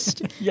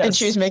roast, Yes. and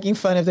she was making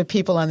fun of the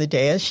people on the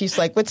dais. She's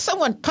like, "Would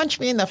someone punch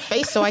me in the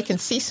face so I can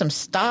see some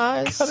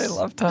stars?" God, I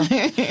loved her.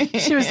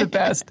 She was the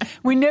best.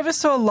 We never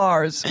saw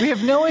Lars. We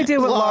have no idea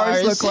what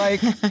Lars looked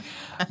like.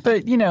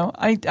 But, you know,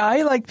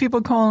 I like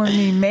people calling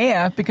me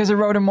Maya because of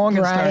Rhoda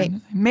Morgenstern. Right.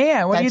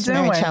 Maya, what That's are you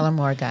doing? Mary Tyler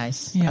Moore,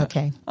 guys. Yeah.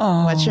 Okay.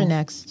 Oh. What's your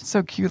next?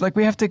 So cute. Like,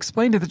 we have to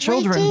explain to the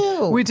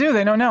children. We do.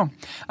 They don't know.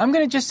 I'm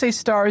going to just say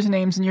stars'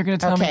 names, and you're going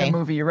to tell me the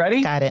movie. You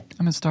ready? Got it.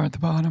 I'm going to start at the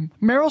bottom.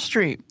 Meryl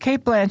Streep,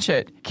 Kate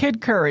Blanchett, Kid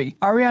Curry,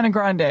 Ariana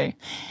Grande,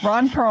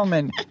 Ron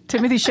Perlman,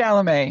 Timothy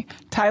Chalamet,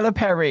 Tyler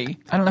Perry.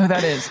 I don't know who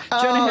that is.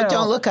 Jonah Hill.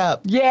 Don't look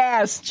up.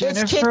 Yes,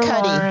 Jennifer It's Kid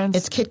Cudi. Lawrence.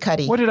 It's Kid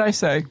Cudi. What did I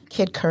say?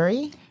 Kid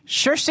Curry?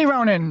 Saoirse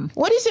Ronan.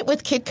 What is it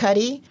with Kid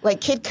Cudi? Like,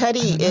 Kid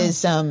Cudi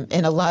is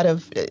in a lot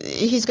of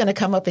he's going to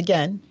come up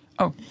again.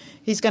 Oh.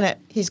 He's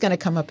gonna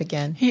come up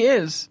again. He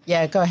is.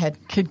 Yeah, go ahead.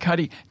 Kid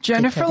Cudi.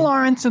 Jennifer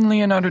Lawrence and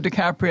Leonardo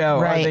DiCaprio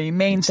are the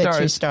main stars.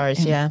 The two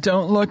stars, yeah.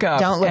 Don't Look Up.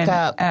 Don't Look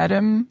Up.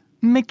 Adam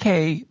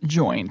McKay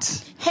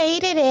joint.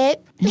 Hated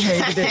it. You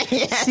hated it.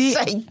 Yes, See,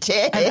 I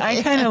did. And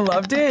I kind of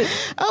loved it.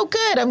 Oh,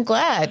 good. I'm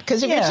glad.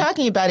 Because if you're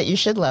talking about it, you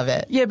should love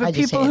it. Yeah, but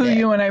people who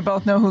you and I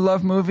both know who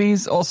love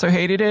movies also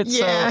hated it.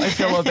 Yeah. So I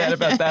feel a little bad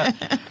about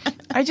that.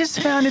 I just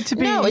found it to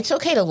be... No, it's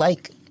okay to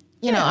like...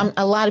 You know,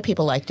 a lot of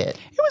people liked it.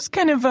 It was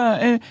kind of,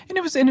 and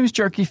it was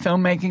jerky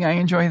filmmaking. I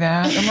enjoy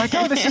that. I'm like,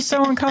 oh, this is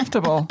so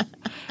uncomfortable.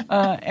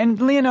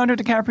 And Leonardo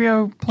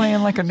DiCaprio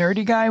playing like a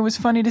nerdy guy was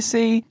funny to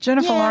see.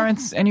 Jennifer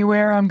Lawrence,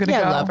 anywhere I'm going to go.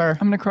 I love her.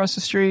 I'm going to cross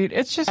the street.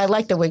 It's just... I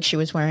like the wig she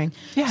was wearing.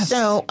 Yes.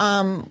 So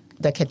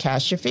the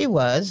catastrophe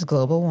was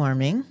global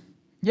warming.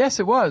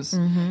 Yes, it was.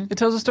 Mm-hmm. It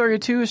tells the story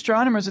of two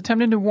astronomers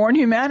attempting to warn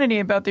humanity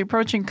about the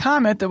approaching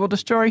comet that will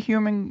destroy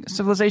human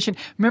civilization.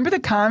 Remember the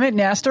comet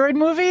and asteroid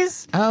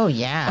movies? Oh,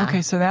 yeah.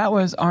 Okay, so that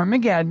was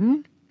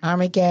Armageddon.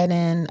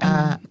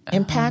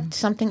 Impact,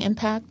 something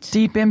Impact.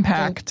 Deep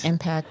Impact. Deep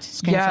Impact.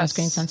 Screens on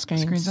Screens on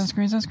Screens. Screens on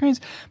Screens on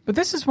Screens. But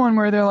this is one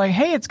where they're like,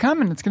 hey, it's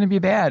coming. It's going to be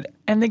bad.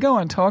 And they go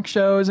on talk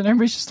shows and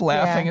everybody's just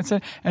laughing. Yeah.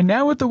 And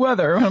now with the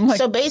weather. I'm like,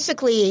 so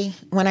basically,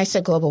 when I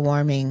said global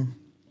warming,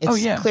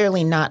 it's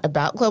clearly not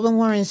about global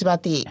warming. It's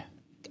about the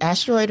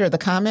asteroid or the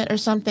comet or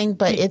something.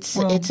 But it's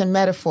a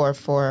metaphor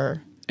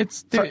for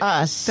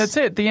us. That's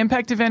it. The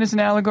impact event is an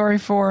allegory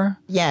for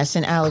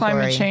an allegory.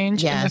 Climate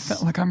change.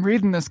 Yes. Look, I'm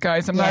reading this,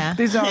 guys.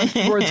 These aren't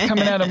words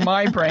coming out of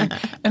my brain.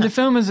 And the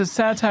film is a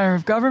satire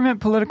of government,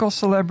 political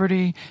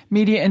celebrity,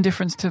 media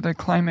indifference to the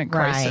climate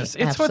crisis.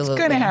 Right, it's what's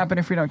going to happen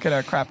if we don't get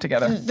our crap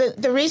together.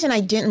 The reason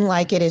I didn't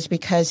like it is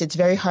because it's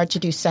very hard to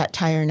do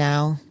satire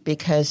now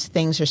because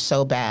things are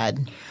so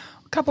bad.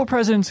 A couple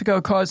presidents ago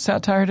caused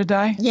satire to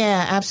die.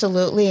 Yeah,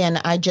 absolutely. And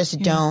I just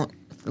don't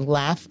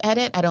laugh at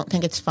it. I don't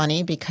think it's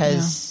funny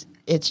because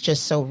it's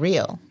just so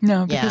real.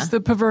 No, because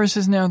the perverse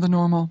is now the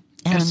normal.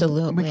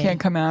 Absolutely. We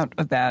can't come out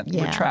of that.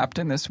 Yeah. We're trapped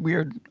in this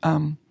weird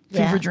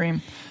fever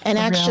dream. And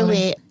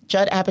actually,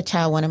 Judd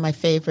Apatow, one of my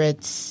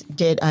favorites,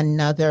 did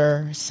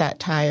another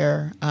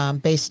satire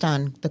based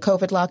on the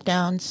COVID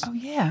lockdowns. Oh,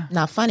 yeah.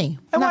 Not funny.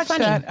 I watched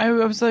that. I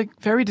was like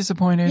very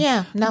disappointed.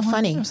 Yeah, not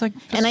funny. I was like,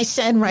 and I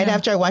said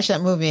after I watched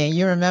that movie, and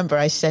you remember,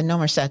 I said, no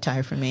more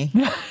satire for me.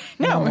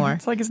 No more.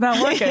 It's like it's not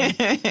working.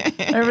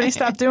 Everybody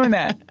stop doing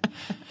that.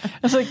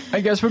 It's like, I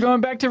guess we're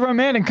going back to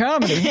romantic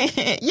comedy.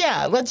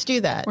 Yeah, let's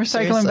do that. We're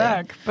cycling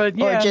back. But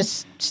or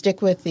just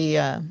stick with the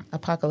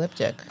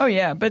apocalyptic. Oh,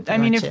 yeah. But I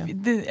mean,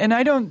 and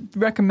I don't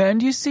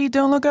recommend you see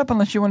Don't Look Up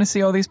unless you want to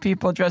see all these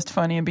people dressed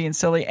funny and being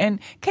silly. And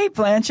Kate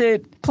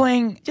Blanchett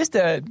playing just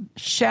a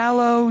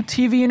shallow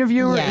TV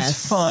interviewer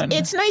is fun.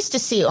 It's nice to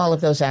see all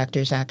of those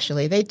actors,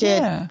 actually. They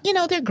did,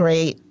 they're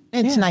great.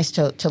 It's nice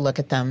to look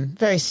at them.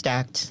 Very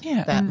stacked,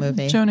 that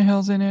movie. Jonah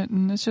Hill's in it,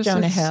 and it's just...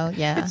 Jonah Hill,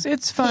 yeah.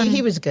 It's fun.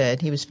 He was good.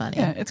 He was funny.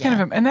 Yeah, it's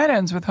kind of... And that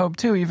ends with hope,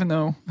 too, even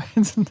though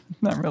it's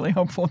not really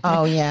hopeful.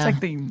 Oh, yeah.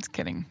 It's like it's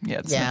kidding.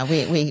 Yeah,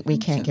 we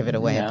can't give it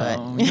away, but...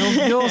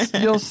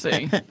 You'll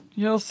see.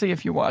 You'll see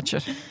if you watch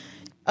it.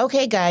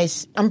 Okay,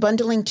 guys, I'm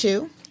bundling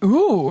 2.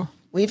 Ooh.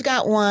 We've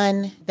got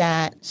one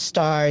that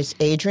stars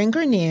Adrian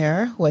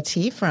Grenier. What's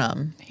he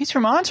from? He's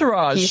from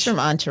Entourage. He's from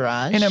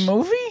Entourage. In a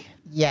movie?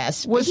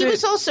 Yes. He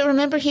was also,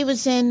 remember, he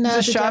was in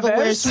The Devil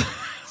Wears...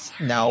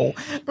 No.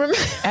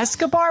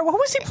 Escobar? What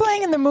was he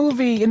playing in the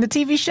movie, in the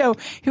TV show?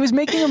 He was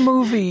making a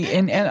movie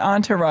in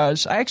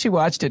Entourage. I actually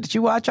watched it. Did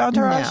you watch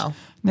Entourage? No.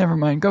 Never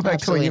mind. Go back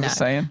Absolutely to what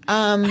you were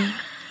saying.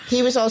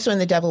 He was also in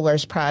The Devil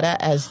Wears Prada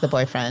as the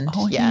boyfriend.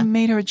 Oh, he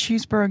made her a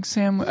cheeseburger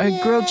sandwich, a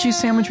grilled cheese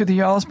sandwich with a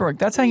Jarlsberg.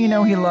 That's how you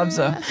know he loves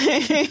her.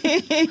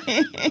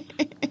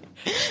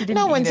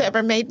 No one's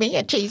ever made me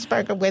a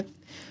cheeseburger with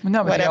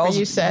whatever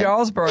you said.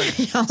 Jarlsberg.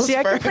 See,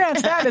 I can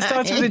pronounce that. It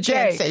starts with a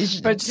J.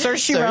 But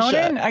Saoirse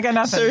Ronan, I got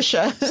nothing.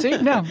 Saoirse. See?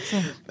 No.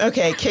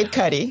 Okay, Kid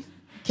Cudi.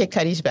 Kid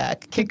Cudi's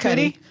back. Kid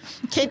Cudi?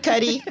 Kid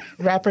Cudi.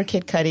 Rapper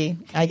Kid Cudi.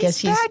 I guess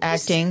he's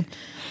acting.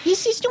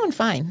 He's doing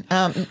fine.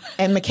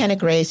 And McKenna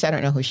Grace, I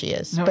don't know who she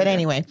is. But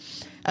anyway,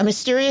 a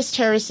mysterious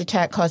terrorist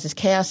attack causes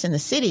chaos in the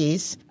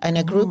cities, and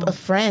a group of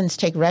friends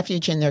take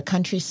refuge in their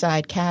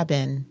countryside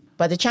cabin.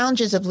 But the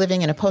challenges of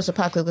living in a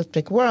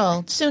post-apocalyptic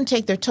world soon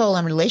take their toll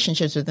on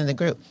relationships within the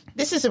group.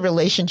 This is a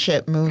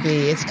relationship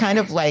movie. It's kind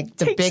of like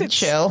The Big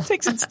Chill.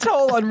 Takes its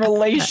toll on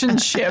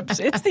relationships.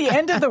 It's the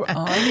end of the... Oh,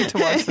 I need to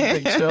watch The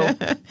Big Chill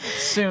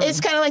soon.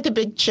 It's kind of like The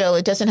Big Chill.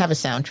 It doesn't have a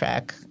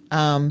soundtrack.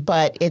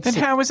 But it's...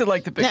 Then how is it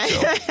like The Big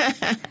Chill?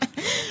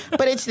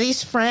 But it's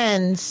these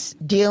friends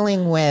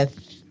dealing with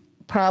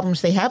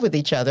problems they have with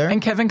each other.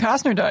 And Kevin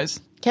Costner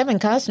dies. Kevin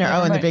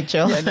Costner. In The Big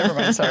Chill. Yeah, never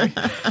mind. Sorry.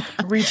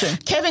 Reaching.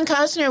 Kevin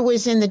Costner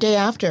was in The Day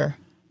After.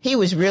 He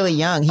was really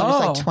young. He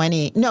was like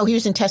 20. No, he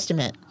was in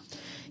Testament.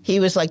 He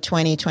was like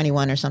 20,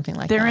 21 or something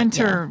like they're that.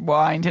 They're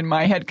intertwined in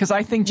my head because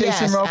I think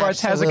Jason Robards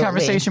has a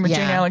conversation with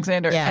Jane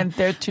Alexander, and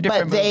they're two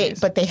different movies.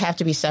 But they have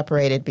to be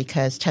separated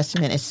because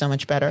Testament is so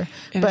much better.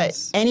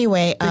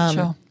 Anyway,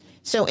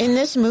 so in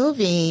this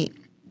movie,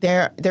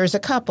 there's a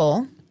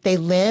couple. They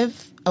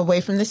live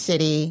away from the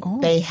city. Ooh.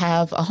 They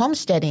have a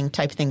homesteading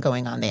type thing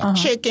going on. They have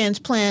chickens,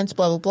 plants,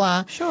 blah, blah,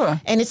 blah. Sure.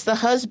 And it's the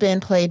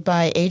husband played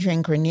by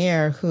Adrian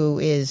Grenier who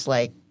is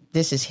like,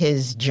 this is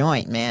his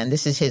joint, man.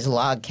 This is his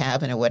log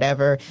cabin or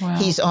whatever. Wow.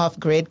 He's off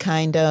grid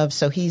kind of.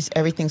 So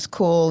everything's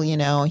cool. You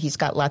know, he's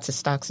got lots of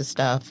stocks of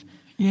stuff.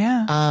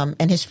 Yeah.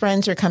 And his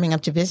friends are coming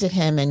up to visit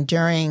him. And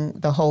during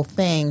the whole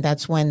thing,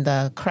 that's when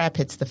the crap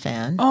hits the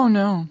fan. Oh,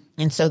 no.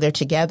 And so they're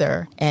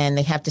together and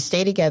they have to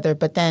stay together.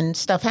 But then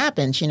stuff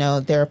happens. You know,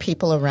 there are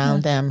people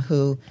around them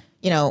who,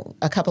 you know,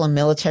 a couple of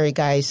military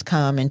guys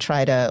come and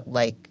try to,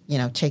 like, you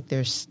know, take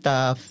their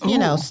stuff. Ooh. You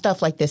know,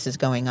 stuff like this is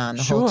going on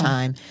the whole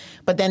time.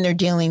 But then they're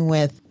dealing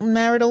with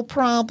marital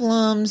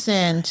problems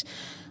and...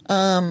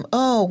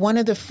 one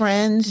of the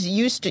friends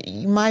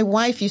my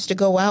wife used to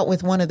go out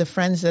with one of the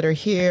friends that are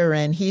here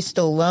and he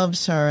still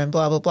loves her and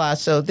blah, blah, blah.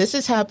 So this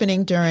is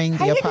happening during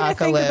the apocalypse. How are you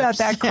going to think about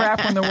that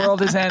crap when the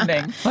world is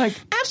ending?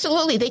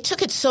 Absolutely. They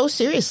took it so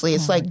seriously.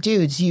 It's like,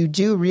 dudes, you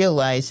do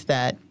realize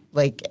that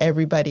like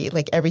everybody,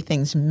 like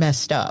everything's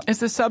messed up. Is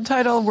the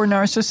subtitle, we're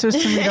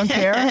narcissists and we don't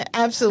care?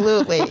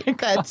 Absolutely.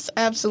 That's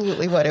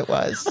absolutely what it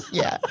was.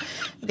 Yeah.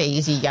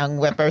 Lazy young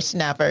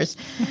whippersnappers.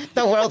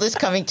 The world is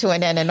coming to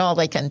an end and all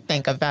they can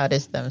think about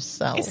is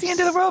themselves. It's the end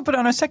of the world, but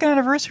on our second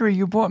anniversary,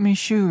 you bought me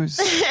shoes.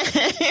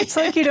 It's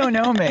like you don't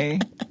know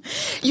me.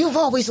 You've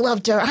always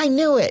loved her. I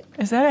knew it.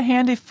 Is that a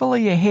handy full of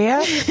your hair?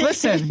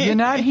 Listen, you're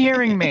not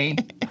hearing me.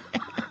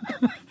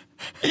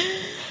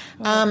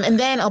 And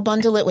then I'll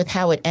bundle it with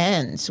How It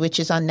Ends, which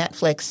is on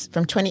Netflix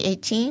from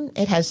 2018.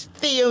 It has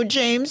Theo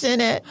James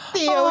in it.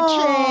 Theo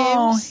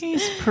James.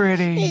 He's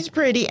pretty. He's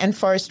pretty. And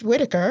Forrest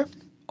Whitaker.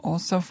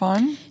 Also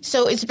fun.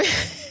 So it's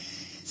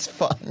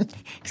fun.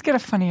 He's got a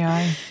funny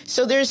eye.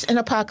 So there's an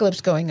apocalypse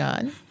going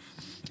on.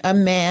 A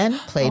man,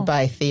 played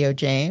by Theo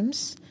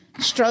James,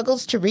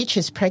 struggles to reach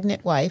his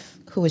pregnant wife,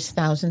 who is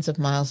thousands of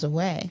miles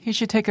away. He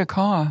should take a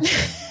car.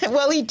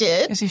 Well, he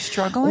did. Is he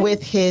struggling?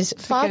 With his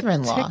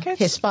father-in-law.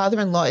 His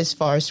father-in-law is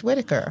Forrest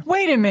Whitaker.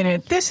 Wait a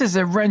minute. This is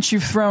a wrench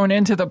you've thrown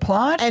into the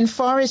plot? And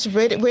Forrest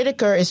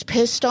Whitaker is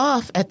pissed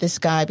off at this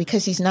guy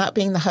because he's not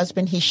being the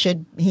husband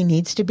he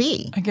needs to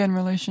be. Again,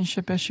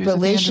 relationship issues.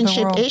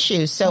 Relationship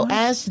issues. So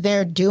as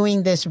they're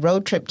doing this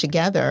road trip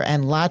together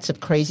and lots of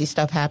crazy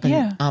stuff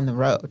happen on the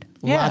road.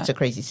 Yeah. Lots of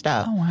crazy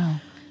stuff. Oh, wow.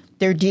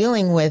 They're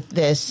dealing with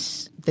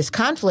this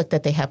conflict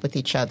that they have with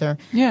each other.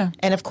 Yeah.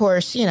 And of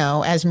course, you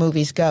know, as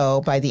movies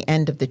go, by the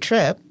end of the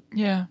trip,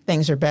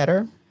 things are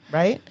better,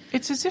 right?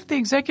 It's as if the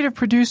executive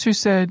producer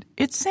said,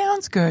 it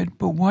sounds good,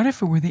 but what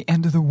if it were the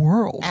end of the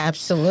world?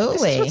 Absolutely.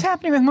 This is what's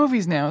happening with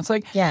movies now. It's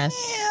like, yes,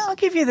 I'll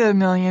give you the $1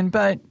 million,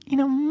 but, you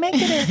know, make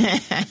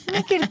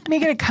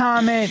it a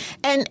comet.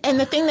 And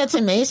the thing that's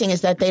amazing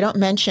is that they don't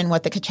mention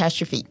what the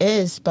catastrophe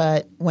is,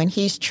 but when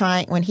he's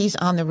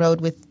on the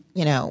road with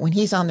when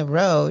he's on the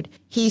road,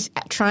 he's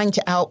trying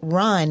to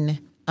outrun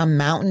a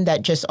mountain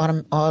that just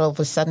all of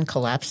a sudden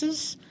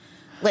collapses.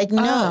 Like,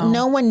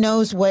 no one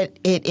knows what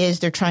it is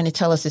they're trying to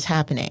tell us is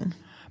happening.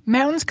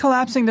 Mountains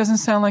collapsing doesn't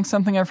sound like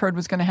something I've heard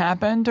was going to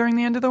happen during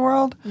the end of the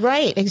world.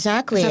 Right,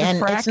 exactly.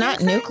 And it's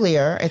not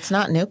nuclear. It's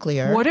not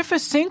nuclear. What if a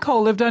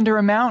sinkhole lived under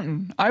a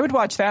mountain? I would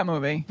watch that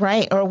movie.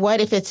 Right. Or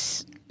what if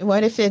it's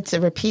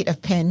a repeat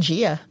of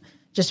Pangea,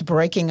 just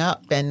breaking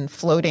up and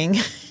floating?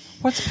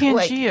 What's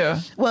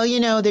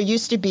Pangea? There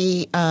used to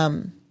be,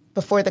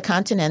 before the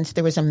continents,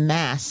 there was a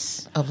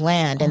mass of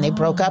land, and they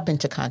broke up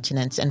into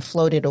continents and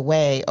floated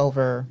away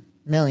over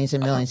millions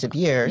and millions of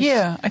years.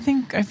 Yeah, I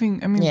mean,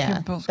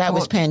 yeah, that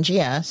was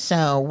Pangea.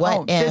 So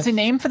what? There's a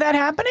name for that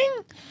happening?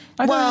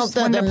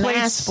 The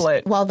mass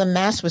split. Well, the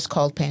mass was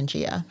called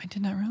Pangea. I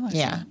did not realize.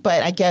 Yeah,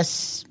 but I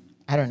guess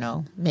I don't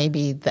know.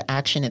 Maybe the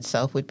action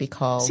itself would be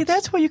called. See,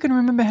 that's why you can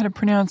remember how to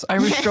pronounce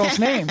Irish girl's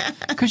name,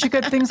 because you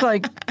got things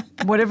like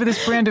whatever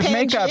this brand of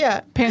makeup,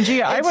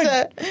 Pangea.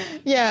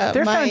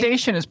 Their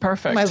foundation is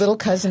perfect. My little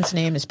cousin's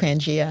name is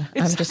Pangea.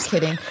 I'm just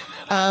kidding.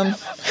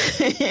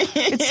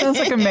 It sounds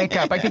like a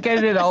makeup. I could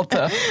get it at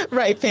Ulta.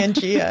 Right,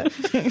 Pangea.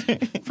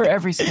 For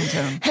every skin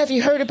tone. Have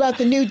you heard about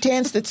the new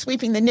dance that's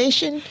sweeping the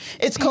nation?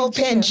 It's called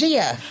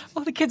Pangea.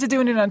 All the kids are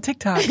doing it on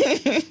TikTok.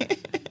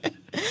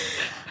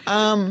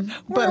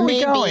 Where are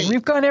we going?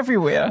 We've gone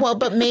everywhere. Well,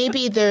 but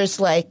maybe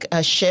there's like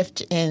a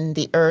shift in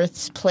the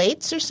Earth's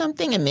plates or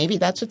something, and maybe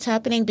that's what's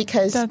happening.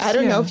 Because I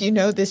don't know if you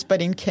know this,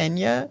 but in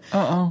Kenya,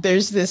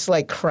 there's this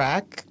like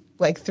crack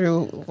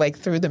through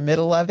the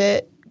middle of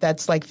it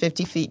that's like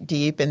 50 feet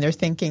deep, and they're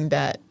thinking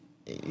that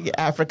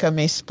Africa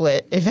may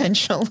split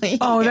eventually.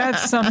 Oh,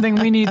 that's something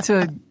we need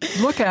to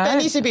look at. That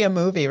needs to be a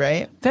movie,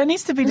 right? That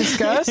needs to be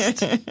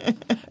discussed.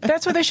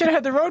 That's what they should have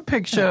had the road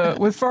picture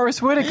with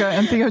Forrest Whitaker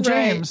and Theo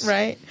James.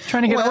 Right.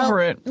 Trying to get over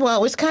it. Well,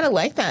 it was kind of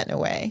like that in a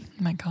way. Oh,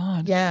 my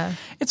God. Yeah.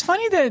 It's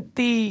funny that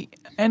the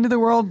end of the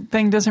world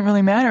thing doesn't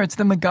really matter. It's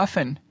the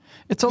MacGuffin.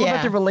 It's all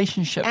about the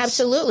relationships.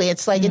 Absolutely.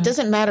 It's like it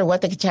doesn't matter what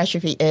the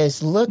catastrophe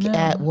is. Look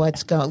at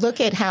what's going. Look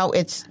at how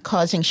it's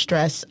causing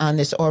stress on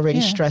this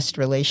already stressed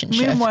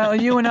relationship. Meanwhile,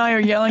 you and I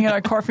are yelling at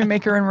our coffee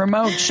maker and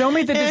remote. Show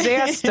me the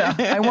disaster.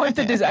 I want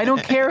the disaster. I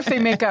don't care if they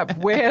make up.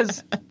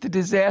 Where's the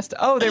disaster?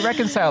 Oh, they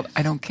reconciled.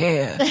 I don't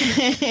care.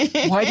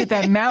 Why did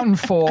that mountain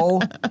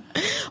fall?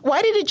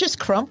 Why did it just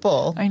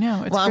crumple? I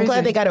know. It's crazy. I'm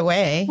glad they got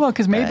away. Well,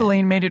 because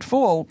Maybelline made it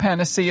fall.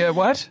 Panacea,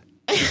 what?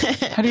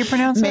 How do you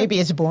pronounce it? Maybe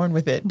it's born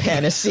with it.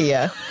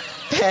 Panacea.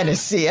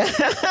 Panacea.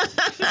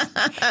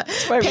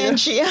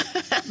 Pangea.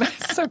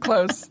 So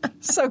close.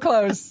 So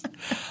close.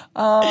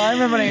 I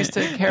remember when I used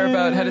to care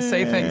about how to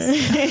say things.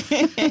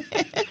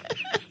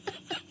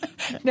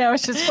 Now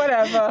it's just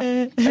whatever.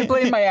 I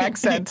blame my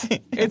accent.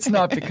 It's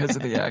not because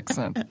of the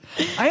accent.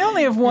 I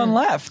only have one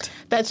left.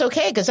 That's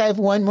okay, because I have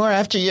one more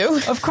after you.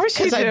 Of course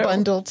you do. Because I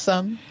bundled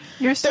some.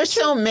 There's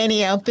so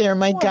many out there.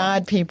 My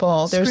God,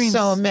 people. There's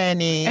so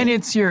many. And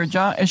it's your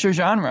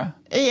genre.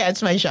 Yeah,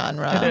 it's my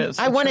genre. It is.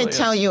 I want to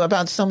tell you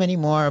about so many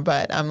more,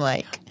 but I'm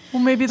like...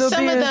 Well, maybe there'll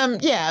some be of them,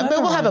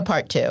 but we'll have a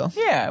part 2.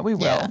 Yeah, we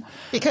will. Yeah.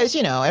 Because,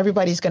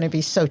 everybody's going to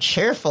be so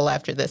cheerful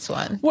after this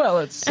one. Well,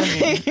 it's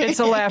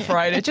a laugh,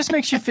 right? It just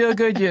makes you feel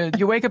good.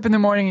 You wake up in the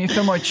morning and you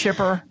feel more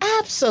chipper.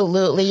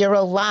 Absolutely. You're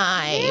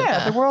alive.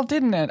 Yeah, the world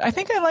didn't end. I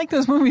think I like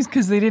those movies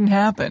because they didn't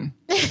happen.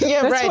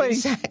 Yeah, That's right, why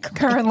exactly.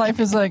 Current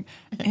life is like,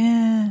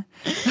 And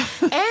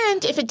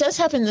if it does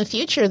happen in the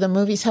future, the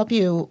movies help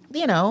you,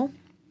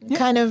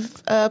 kind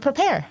of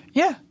prepare.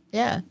 Yeah.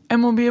 Yeah.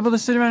 And we'll be able to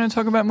sit around and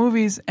talk about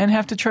movies and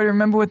have to try to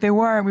remember what they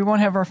were. We won't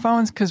have our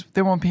phones because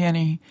there won't be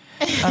any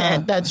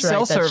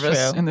cell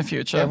service in the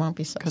future. There won't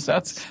be cell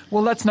service.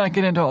 Let's not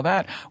get into all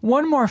that.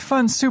 One more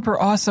fun, super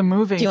awesome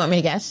movie. Do you want me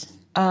to guess?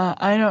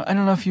 I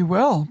don't know if you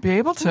will be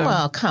able to.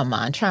 Well, come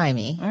on, try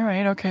me. All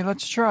right, okay,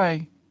 let's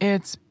try.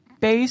 It's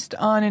based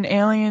on an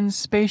alien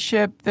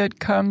spaceship that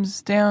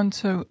comes down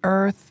to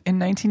Earth in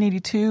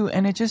 1982,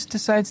 and it just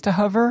decides to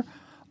hover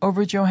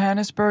over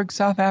Johannesburg,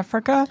 South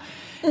Africa.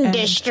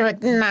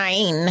 District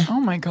 9. Oh,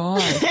 my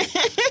God.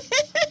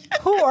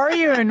 Who are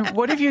you, and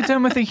what have you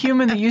done with a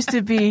human that used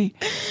to be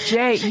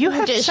Jay? You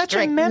have such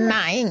a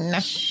memory.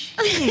 District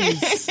 9.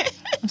 Jeez.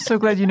 I'm so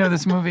glad you know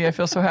this movie. I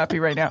feel so happy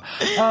right now.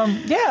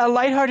 A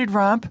lighthearted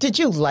romp. Did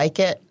you like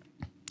it?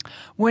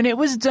 When it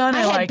was done,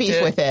 I liked it. I had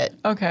beef with it.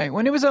 Okay.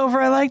 When it was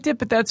over, I liked it,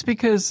 but that's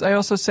because I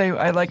also say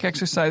I like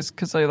exercise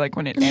because I like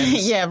when it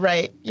ends. Yeah,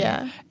 right.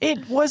 Yeah.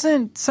 It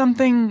wasn't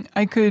something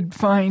I could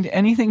find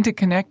anything to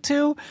connect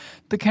to.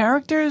 The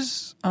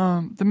characters,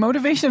 the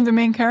motivation of the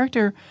main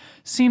character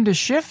seemed to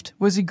shift.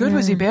 Was he good?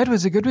 Was he bad?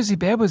 Was he good? Was he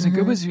bad? Was he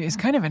good? He's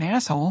kind of an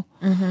asshole.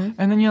 And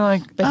then you're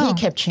like, but he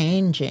kept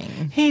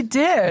changing. He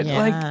did,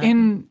 like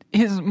in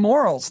his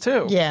morals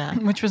too. Yeah.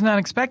 Which was not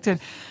expected.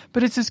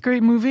 But it's this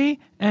great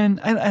movie, and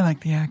I like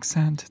the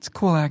accent. It's a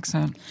cool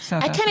accent.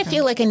 I kind of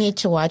feel like I need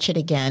to watch it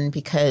again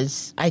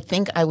because I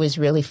think I was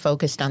really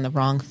focused on the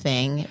wrong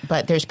thing,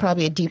 but there's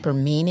probably a deeper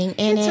meaning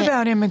in it. It's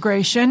about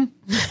immigration,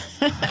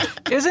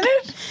 isn't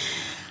it?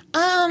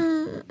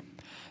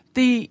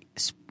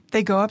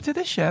 They go up to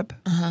the ship,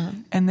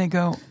 and they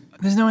go,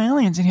 there's no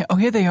aliens in here. Oh,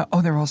 here they are.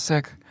 Oh, they're all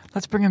sick.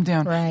 Let's bring them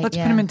down. Right, Let's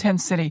put them in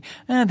Tent City.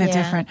 They're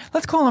different.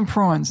 Let's call them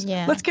prawns.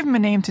 Yeah. Let's give them a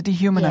name to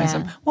dehumanize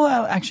them.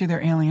 Well, actually,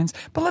 they're aliens,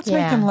 but let's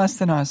make them less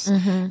than us.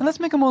 And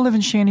let's make them all live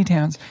in shanty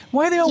towns.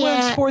 Why are they all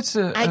wearing sports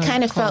I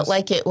kind of felt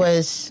like it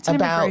was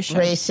about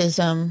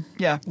racism.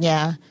 Yeah.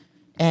 Yeah.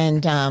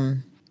 And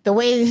the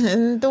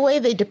way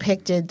they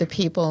depicted the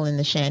people in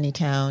the shanty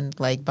town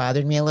like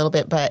bothered me a little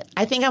bit, but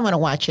I think I'm going to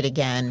watch it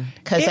again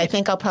because I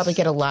think I'll probably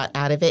get a lot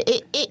out of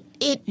it.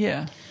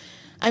 Yeah.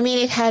 I mean,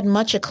 it had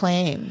much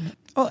acclaim.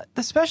 Well,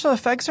 the special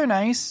effects are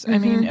nice. I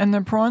mean, and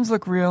the prawns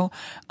look real.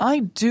 I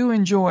do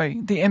enjoy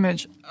the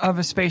image of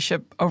a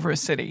spaceship over a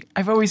city.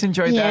 I've always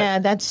enjoyed that. Yeah,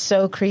 that's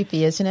so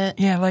creepy, isn't it?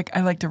 Yeah, like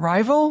I liked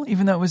Arrival,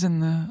 even though it was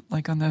in the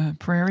on the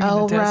prairie in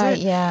the desert. Right,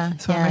 yeah.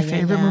 It's one of my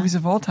favorite movies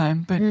of all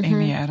time. But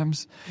Amy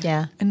Adams.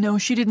 Yeah. And no,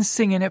 she didn't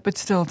sing in it, but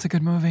still, it's a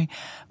good movie.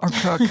 Or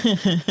Cook.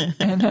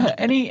 And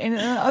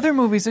other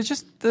movies. It's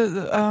just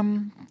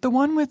the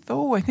one with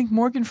I think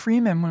Morgan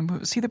Freeman.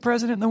 When See the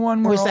President? The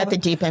one where was that the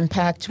Deep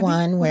Impact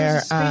one where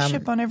there's a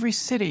spaceship on every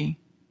city?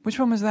 Which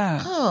one was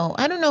that? Oh,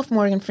 I don't know if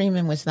Morgan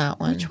Freeman was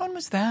that one. Which one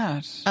was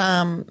that?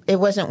 It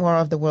wasn't War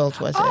of the Worlds,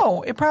 was it?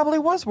 Oh, it probably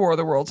was War of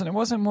the Worlds, and it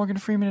wasn't Morgan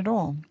Freeman at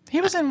all.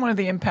 He was in one of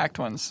the Impact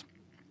ones.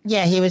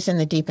 Yeah, he was in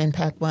the Deep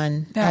Impact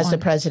one as the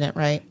president,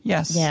 right?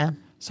 Yes. Yeah.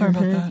 Sorry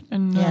about that.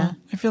 And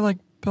I feel like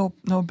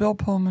Bill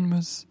Pullman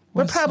was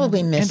We're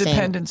probably missing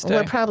Independence Day.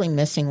 We're probably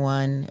missing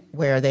one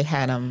where they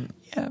had him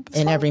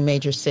in every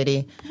major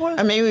city. What?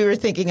 Or maybe we were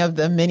thinking of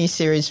the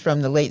miniseries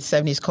from the late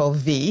 70s called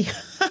V.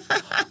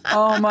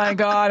 Oh, my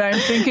God. I'm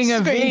thinking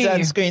of Screens V.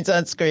 on screens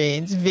on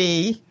screens.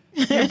 V.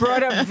 You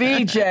brought up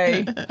V,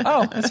 Jay.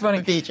 Oh, that's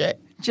funny. VJ.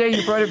 Jay,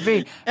 you brought up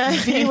V.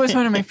 V was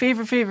one of my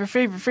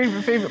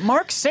favorite.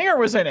 Mark Singer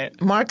was in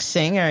it. Mark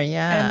Singer,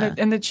 yeah.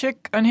 And the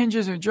chick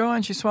unhinges her jaw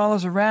and she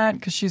swallows a rat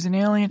because she's an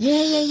alien.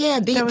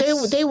 Yeah.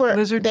 They were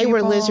lizard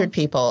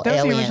people. That was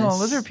aliens. the original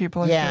lizard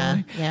people.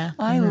 Yeah.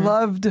 I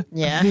loved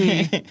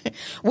V.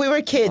 We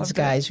were kids,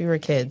 guys. We were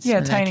kids. Yeah,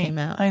 when tiny. That came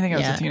out. I think I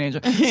was a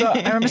teenager. So I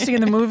remember seeing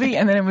the movie,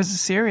 and then it was a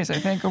series, I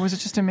think, or was it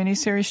just a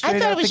miniseries? Straight I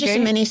thought out it was the just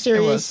gate? a miniseries.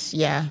 It was.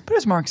 Yeah. But it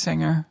was Mark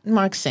Singer.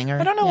 Mark Singer.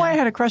 I don't know why I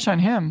had a crush on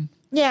him.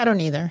 Yeah, I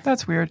don't either.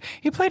 That's weird.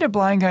 He played a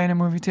blind guy in a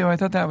movie too. I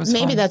thought that was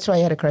maybe fun. that's why I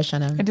had a crush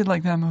on him. I did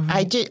like that movie.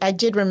 I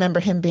did remember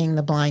him being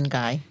the blind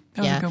guy.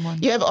 That was a good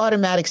one. You have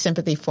automatic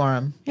sympathy for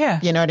him. Yeah.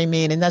 You know what I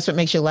mean? And that's what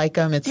makes you like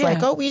him. It's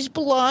like, oh, he's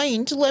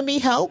blind. Let me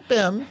help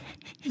him.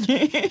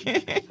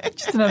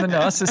 Just another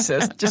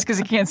narcissist. Just because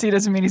he can't see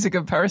doesn't mean he's a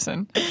good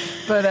person.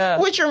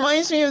 But which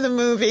reminds me of the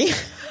movie.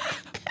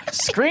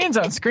 Screens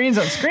on screens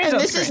on screens.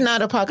 And this is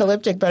not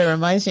apocalyptic, but it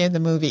reminds me of the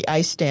movie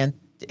Ice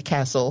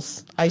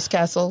Castles.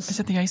 Is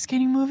it the ice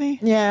skating movie?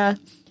 Yeah.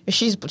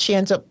 She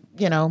ends up,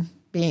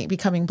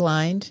 becoming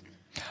blind.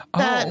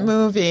 That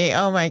movie,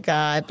 oh my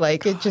God,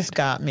 like it just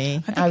got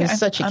me. I was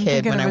such a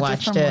kid when I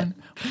watched it.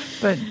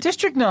 But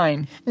District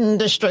 9.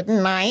 District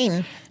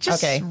 9.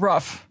 Just okay.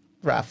 rough.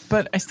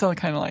 But I still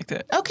kind of liked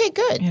it. Okay,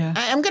 good. Yeah.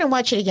 I'm going to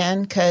watch it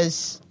again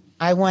because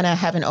I want to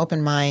have an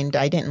open mind.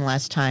 I didn't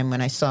last time when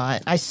I saw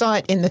it. I saw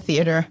it in the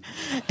theater,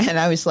 and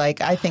I was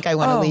like, I think I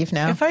want to leave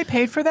now. If I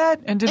paid for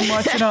that and didn't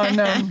watch it on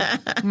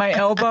My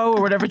Elbow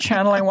or whatever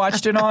channel I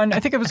watched it on,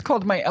 I think it was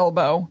called My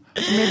Elbow.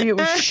 Or maybe it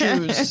was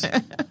Shoes.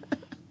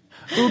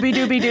 Ooby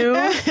Dooby Doo.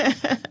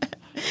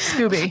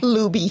 Scooby.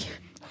 Luby.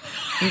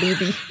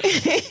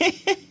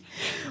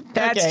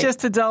 That's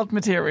just adult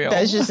material.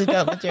 That's just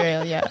adult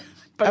material, yeah.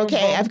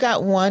 Okay, I've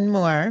got one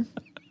more.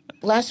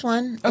 Last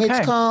one. Okay.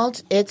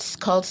 It's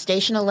called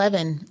Station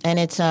 11, and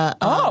it's a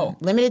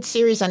limited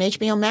series on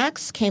HBO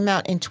Max. Came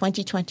out in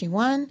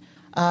 2021.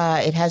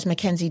 It has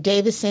Mackenzie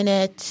Davis in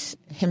it,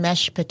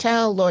 Himesh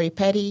Patel, Lori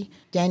Petty,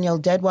 Danielle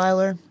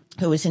Deadweiler,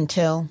 who was in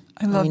Till.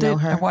 I loved it.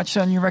 Her. I watched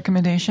it on your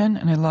recommendation,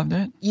 and I loved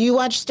it. You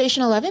watched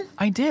Station 11?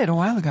 I did a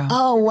while ago.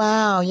 Oh,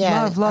 wow.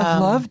 Yeah.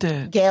 Loved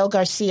it. Gail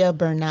Garcia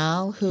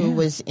Bernal, who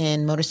was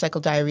in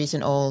Motorcycle Diaries,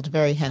 an old,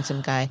 very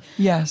handsome guy.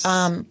 Yes.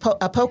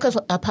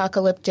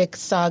 Apocalyptic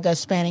saga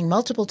spanning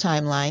multiple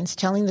timelines,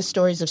 telling the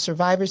stories of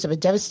survivors of a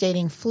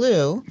devastating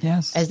flu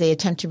as they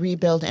attempt to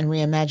rebuild and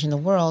reimagine the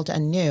world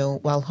anew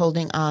while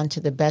holding on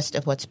to the best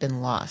of what's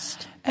been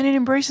lost. And it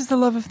embraces the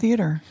love of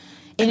theater.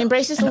 It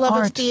embraces the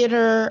love of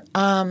theater.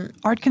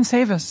 Art can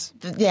save us.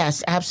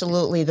 Yes,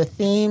 absolutely. The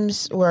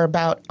themes were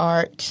about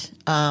art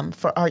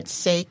for art's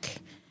sake,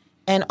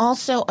 and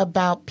also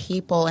about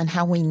people and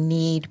how we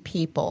need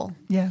people.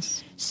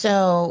 Yes.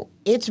 So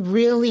it's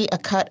really a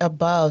cut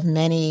above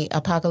many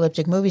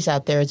apocalyptic movies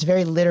out there. It's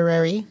very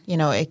literary.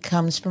 It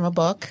comes from a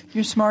book.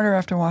 You're smarter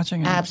after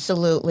watching it.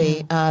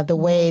 Absolutely. The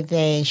way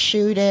they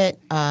shoot it,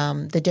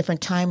 the different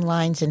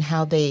timelines and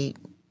how they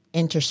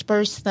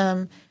intersperse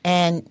them.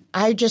 And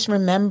I just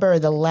remember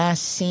the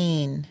last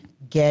scene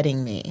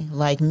getting me,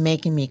 like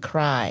making me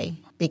cry,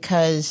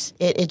 because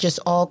it just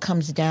all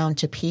comes down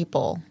to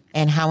people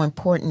and how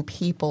important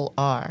people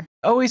are.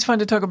 Always fun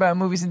to talk about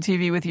movies and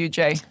TV with you,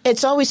 Jay.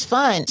 It's always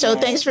fun. So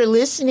thanks for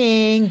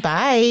listening.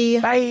 Bye.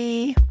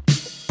 Bye.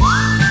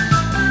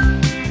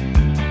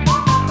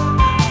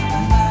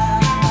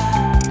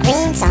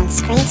 Screens on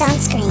screens on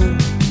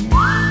screens.